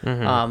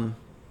 Mm-hmm.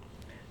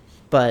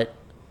 But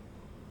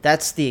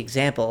that's the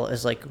example,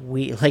 is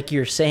like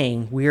you're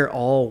saying, we're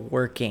all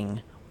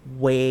working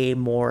way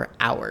more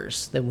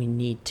hours than we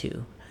need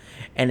to.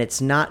 And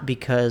it's not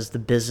because the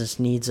business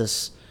needs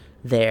us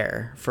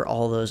there for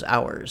all those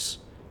hours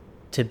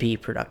to be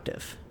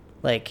productive.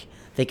 Like,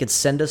 they could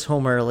send us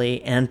home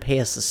early and pay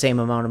us the same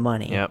amount of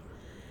money. Yep.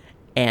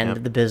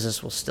 And the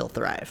business will still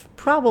thrive.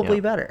 Probably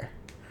better.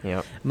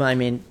 Yep. I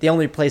mean, the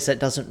only place that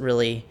doesn't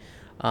really,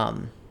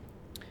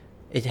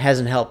 it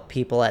hasn't helped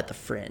people at the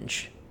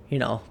fringe. You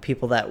know,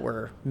 people that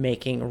were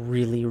making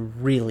really,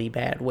 really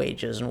bad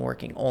wages and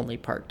working only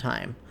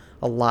part-time.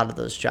 A lot of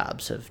those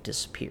jobs have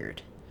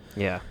disappeared.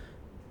 Yeah.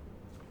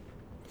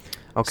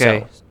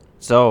 Okay.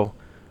 So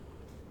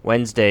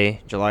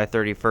Wednesday, July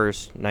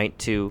 31st, night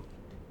 2,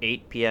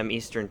 8 p.m.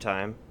 Eastern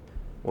Time.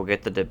 We'll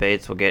get the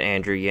debates. We'll get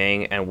Andrew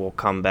Yang, and we'll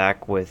come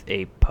back with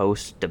a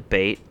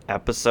post-debate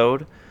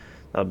episode.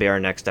 That'll be our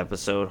next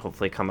episode.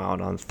 Hopefully come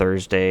out on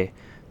Thursday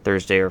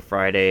Thursday or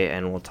Friday,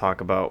 and we'll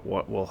talk about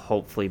what will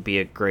hopefully be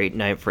a great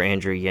night for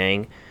Andrew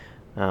Yang,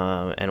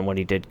 and what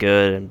he did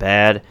good and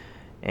bad.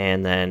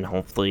 And then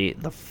hopefully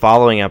the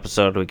following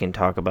episode we can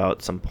talk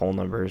about some poll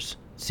numbers,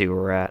 see where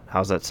we're at.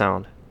 How's that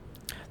sound?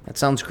 That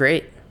sounds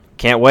great.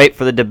 Can't wait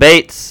for the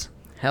debates.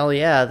 Hell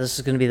yeah, this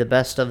is going to be the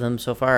best of them so far.